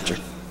and answered.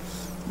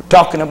 We're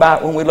talking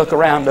about, when we look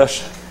around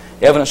us,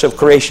 evidence of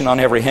creation on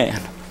every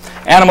hand.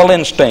 Animal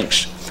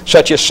instincts,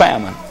 such as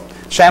salmon.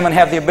 Salmon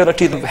have the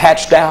ability to be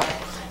hatched out.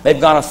 They've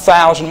gone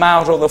 1,000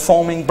 miles over the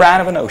foaming brine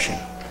of an ocean.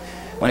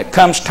 When it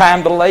comes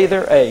time to lay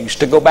their eggs,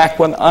 to go back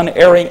with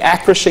unerring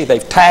accuracy,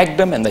 they've tagged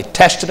them and they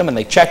tested them and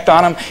they checked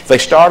on them. If they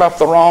start off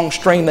the wrong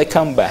stream, they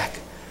come back.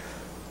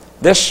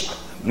 This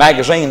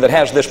magazine that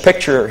has this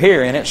picture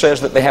here in it says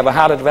that they have a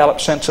highly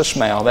developed sense of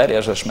smell. That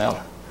is a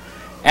smeller.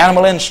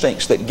 Animal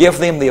instincts that give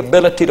them the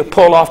ability to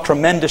pull off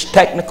tremendous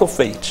technical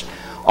feats.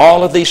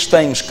 All of these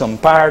things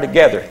conspire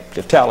together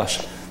to tell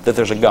us that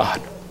there's a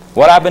God.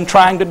 What I've been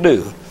trying to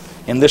do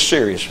in this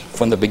series,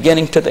 from the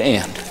beginning to the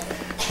end,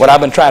 what I've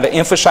been trying to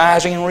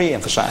emphasizing and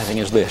re-emphasizing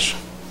is this: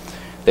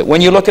 that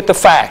when you look at the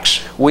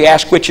facts, we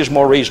ask which is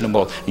more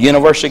reasonable. The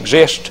universe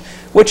exists.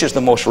 Which is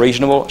the most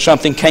reasonable?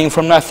 Something came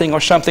from nothing, or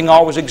something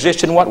always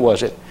existed, and what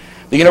was it?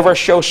 The universe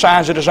shows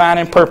signs of design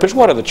and purpose.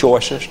 What are the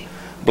choices?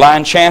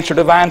 Blind chance or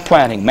divine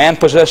planning? Man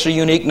possesses a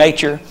unique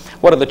nature.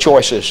 What are the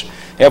choices?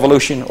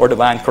 Evolution or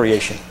divine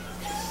creation?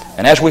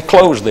 And as we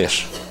close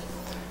this,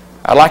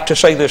 I'd like to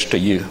say this to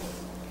you.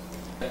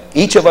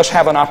 Each of us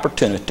have an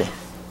opportunity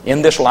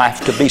in this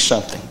life to be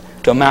something,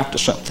 to amount to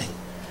something.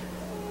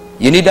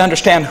 You need to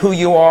understand who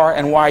you are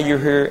and why you're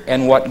here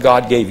and what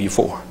God gave you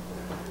for.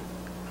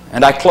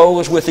 And I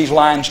close with these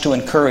lines to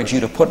encourage you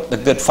to put the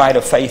good fight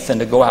of faith and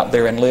to go out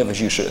there and live as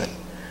you should.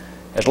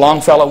 As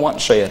Longfellow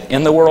once said,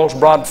 in the world's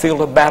broad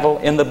field of battle,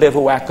 in the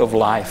bivouac of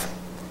life,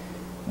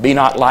 be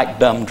not like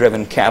dumb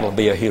driven cattle,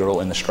 be a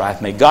hero in the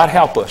strife. May God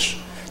help us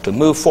to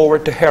move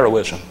forward to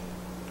heroism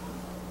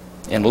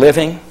in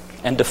living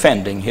and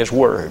defending His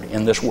Word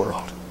in this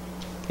world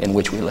in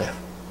which we live.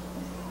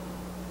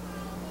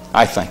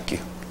 I thank you.